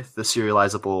issue with the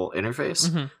serializable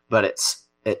interface, but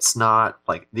it's not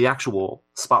like the actual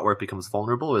spot where it becomes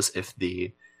vulnerable is if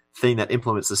the thing that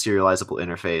implements the serializable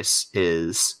interface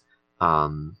is,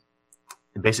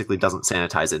 it basically doesn't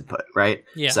sanitize input, right?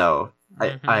 Yeah. So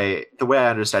I the way I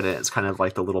understand it, it's kind of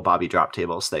like the little Bobby drop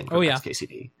tables thing from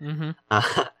XKCD.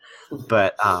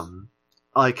 But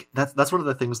like that's one of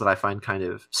the things that I find kind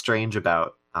of strange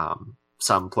about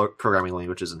some programming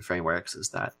languages and frameworks is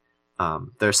that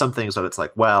there are some things that it's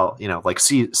like, like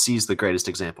C's the greatest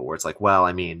example where it's like,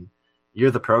 I mean,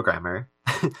 you're the programmer.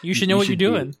 You should know what you're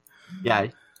doing.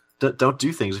 Don't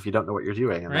do things if you don't know what you're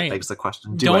doing, and that begs the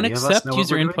question: don't accept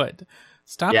user input.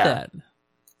 Stop that.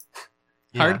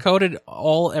 Hard coded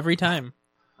every time.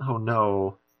 Oh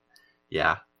no.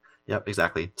 Yeah. Yep.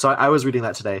 Exactly. So I was reading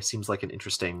that today. Seems like an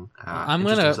interesting. I'm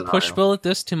gonna push bullet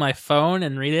this to my phone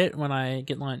and read it when I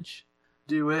get lunch.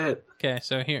 Do it. Okay.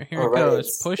 So here it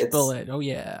goes. Push bullet. Oh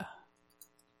yeah.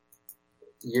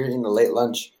 You're eating a late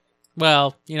lunch.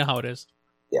 Well, you know how it is.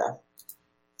 Yeah.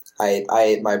 I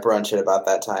ate my brunch at about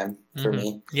that time for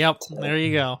me. Yep. There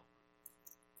you go.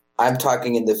 I'm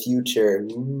talking in the future.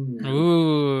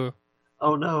 Ooh.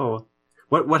 Oh no.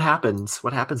 What happens?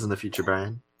 What happens in the future,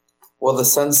 Brian? Well, the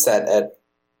sun set at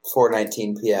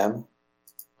 4:19 p.m.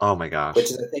 Oh my gosh. Which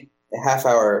is, I think, a half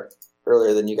hour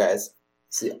earlier than you guys.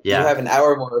 So you have an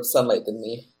hour more of sunlight than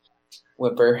me.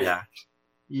 Whimper. Yeah.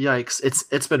 Yikes!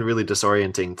 It's been really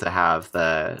disorienting to have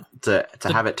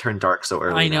have it turn dark so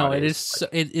early. I know nowadays.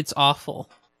 It is. It's awful.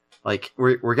 Like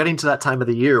we're getting to that time of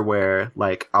the year where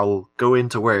like I'll go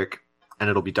into work and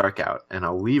it'll be dark out, and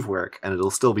I'll leave work and it'll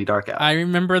still be dark out. I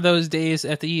remember those days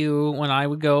at the U when I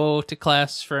would go to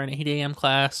class for an 8 a.m.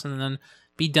 class and then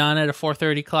be done at a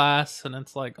 4:30 class, and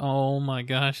it's like, oh my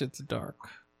gosh, it's dark.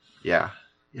 Yeah.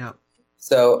 Yeah.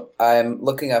 So I'm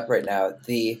looking up right now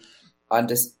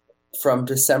from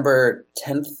December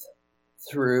 10th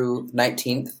through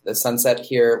 19th, the sunset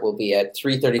here will be at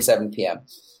 3:37 p.m.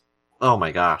 Oh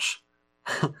my gosh.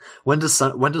 When does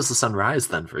the sun rise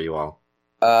then for you all?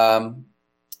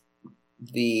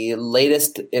 The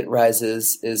latest it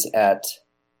rises is at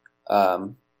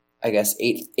I guess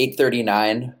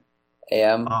 8:39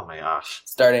 a.m. Oh my gosh.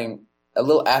 Starting a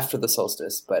little after the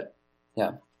solstice, but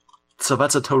yeah. So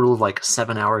that's a total of like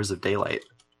 7 hours of daylight.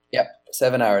 Yep,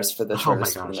 7 hours for the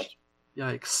shortest. Oh my gosh.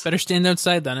 Yikes. Better stand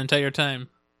outside then entire time.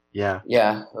 Yeah.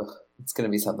 Yeah, it's going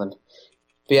to be something.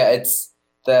 But yeah,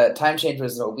 the time change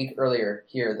was a week earlier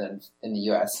here than in the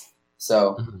US.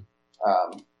 So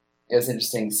it was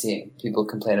interesting seeing people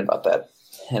complain about that.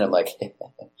 And I'm like,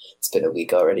 it's been a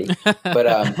week already.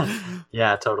 But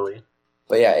yeah, totally.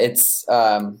 But yeah, it's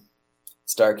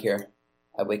dark here.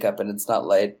 I wake up and it's not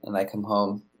light, and I come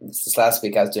home. This last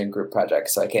week I was doing group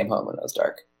projects, so I came home when it was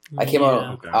dark. I came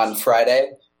home on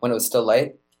Friday when it was still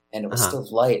light, and it was still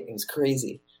light. It was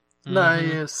crazy.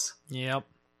 Nice. Yep.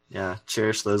 Yeah,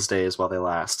 cherish those days while they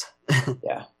last.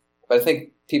 Yeah. But I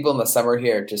think people in the summer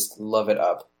here just love it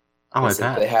up. Oh, I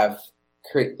bet. They have.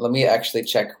 Let me actually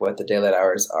check what the daylight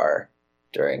hours are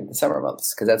during the summer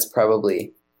months, because that's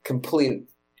probably complete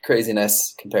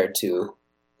craziness compared to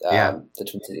the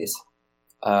Twin Cities.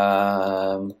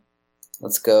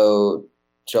 Let's go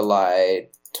July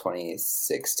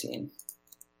 2016.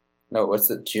 No, what's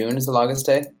it? June is the longest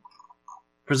day?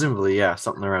 Presumably, yeah,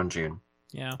 something around June.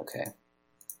 Yeah. Okay.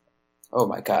 Oh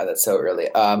my god, that's so early.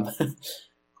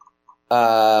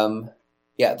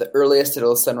 Yeah, the earliest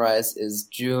it'll sunrise is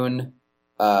June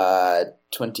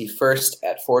 21st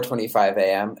at 4:25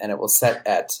 a.m. and it will set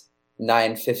at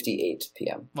 9:58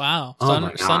 p.m. Wow.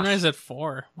 Sunrise at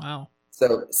 4. Wow.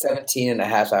 So 17 and a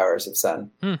half hours of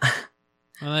sun. Well,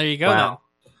 there you go. Wow.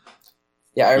 Then.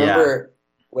 Yeah, I remember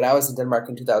when I was in Denmark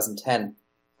in 2010,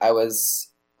 I was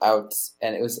out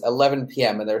and it was 11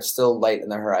 p.m. and there's still light in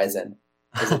the horizon.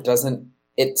 Because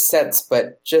it sets,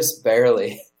 but just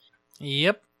barely.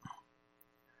 Yep.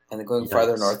 And then going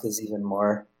farther north is even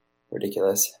more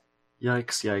ridiculous.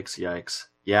 Yikes.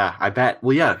 Yeah, I bet.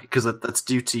 Well, yeah, because that's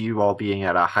due to you all being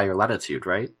at a higher latitude,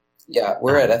 right? Yeah,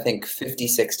 we're at, I think,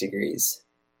 56 degrees.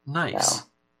 Nice.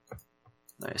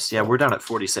 Now. Nice. Yeah, we're down at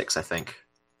 46, I think.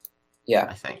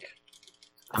 Yeah.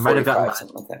 I might have gotten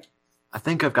something like that. I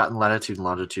think I've gotten latitude and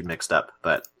longitude mixed up,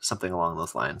 but something along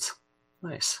those lines.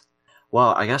 Nice.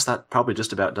 Well, I guess that probably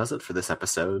just about does it for this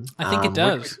episode. I think it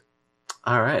does.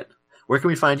 All right. Where can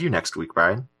we find you next week,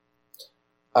 Brian?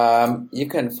 You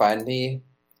can find me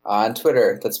on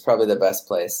Twitter. That's probably the best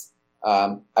place.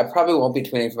 I probably won't be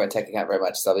tweeting from my tech account very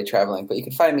much, so I'll be traveling. But you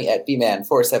can find me at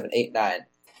bman4789,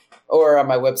 or on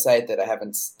my website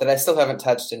that I still haven't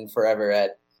touched in forever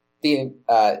at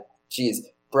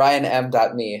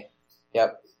brianm.me.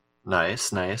 Yep.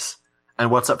 Nice.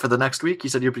 And what's up for the next week? You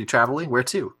said you'll be traveling. Where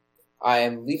to? I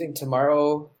am leaving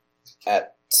tomorrow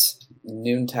at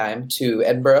noontime to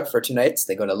Edinburgh for 2 nights,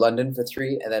 then going to London for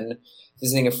 3, and then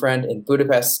visiting a friend in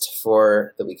Budapest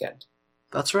for the weekend.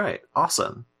 That's right.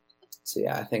 Awesome. So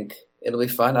yeah, I think it'll be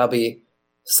fun. I'll be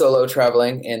solo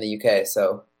traveling in the UK,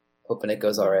 so hoping it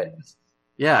goes all right.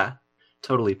 Yeah,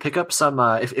 totally. Pick up some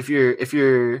if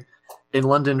you're in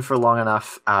London for long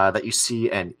enough that you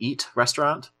see an Eat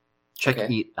restaurant, check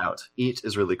Eat out. Eat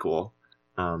is really cool.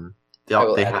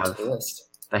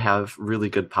 They have really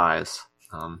good pies.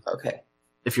 Okay.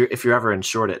 If you're ever in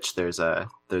Shoreditch, there's a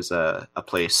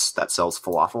place that sells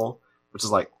falafel, which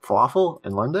is like falafel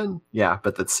in London. Yeah,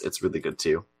 but it's really good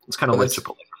too. It's kind of like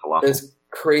Chipotle for falafel. There's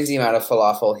crazy amount of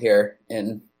falafel here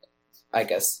in, I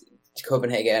guess,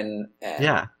 Copenhagen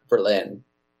and Berlin.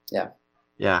 Yeah.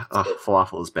 Yeah. Oh,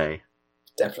 falafel is bae.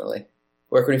 Definitely.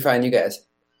 Where can we find you guys?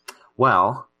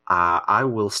 Well, I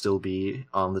will still be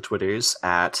on the Twitters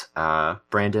at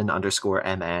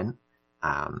Brandon_MN.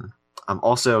 I'm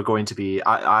also going to be,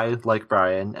 I like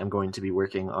Brian, am going to be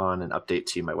working on an update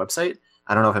to my website.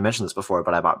 I don't know if I mentioned this before,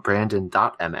 but I bought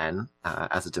Brandon.mn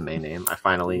as a domain name. I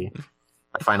finally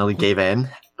gave in,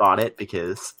 bought it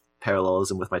because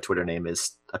parallelism with my Twitter name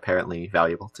is apparently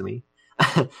valuable to me.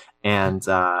 And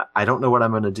I don't know what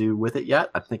I'm going to do with it yet.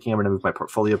 I'm thinking I'm going to move my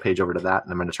portfolio page over to that,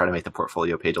 and I'm going to try to make the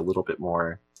portfolio page a little bit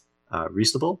more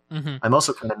reasonable. Mm-hmm. I'm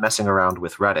also kind of messing around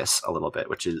with Redis a little bit,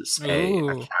 which is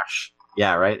a cache.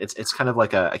 Yeah, right. It's kind of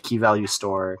like a key value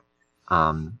store,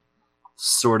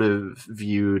 sort of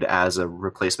viewed as a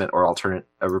replacement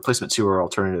to or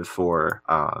alternative for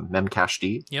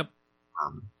Memcached. Yep.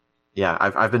 Yeah,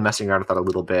 I've been messing around with that a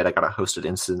little bit. I got a hosted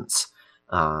instance,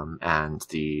 and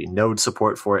the node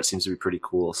support for it seems to be pretty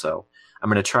cool. So I'm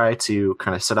going to try to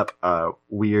kind of set up a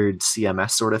weird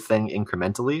CMS sort of thing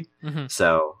incrementally. Mm-hmm.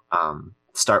 So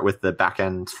start with the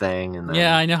backend thing, and then,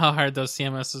 I know how hard those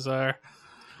CMSs are.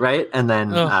 Right, and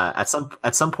then at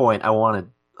some point, I want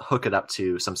to hook it up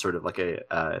to some sort of like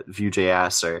a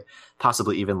Vue.js or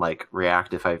possibly even like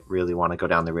React if I really want to go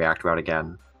down the React route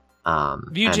again.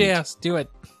 Vue.js, do it.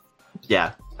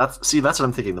 Yeah, that's what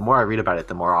I'm thinking. The more I read about it,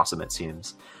 the more awesome it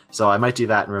seems. So I might do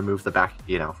that and remove the back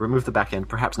end,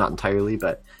 perhaps not entirely,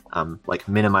 but like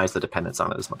minimize the dependence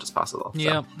on it as much as possible.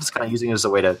 Yeah, so just kind of using it as a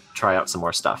way to try out some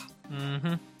more stuff.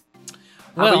 Mm-hmm.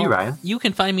 How about you, Ryan? You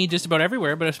can find me just about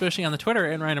everywhere, but especially on the Twitter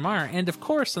at RyanMR, and of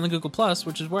course on the Google Plus,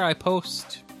 which is where I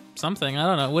post something. I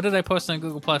don't know. What did I post on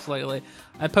Google Plus lately?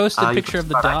 I posted a picture of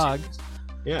the dog.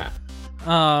 Yeah.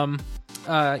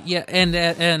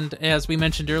 And as we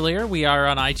mentioned earlier, we are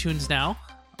on iTunes now,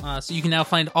 so you can now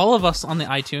find all of us on the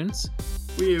iTunes.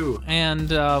 Woo! And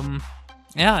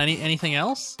anything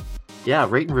else? Yeah,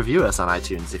 rate and review us on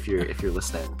iTunes if you're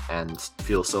listening and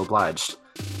feel so obliged.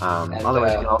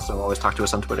 Otherwise, you can also always talk to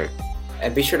us on Twitter.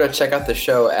 And be sure to check out the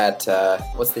show at,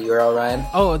 what's the URL, Ryan?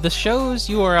 Oh, the show's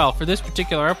URL for this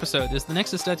particular episode is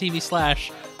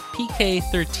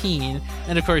thenexus.tv/PK13.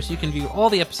 And of course, you can view all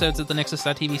the episodes at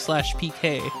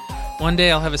thenexus.tv/PK. One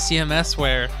day I'll have a CMS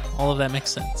where all of that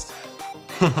makes sense.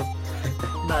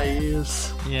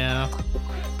 Nice. Yeah.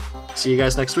 See you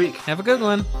guys next week. Have a good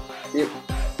one. Yep.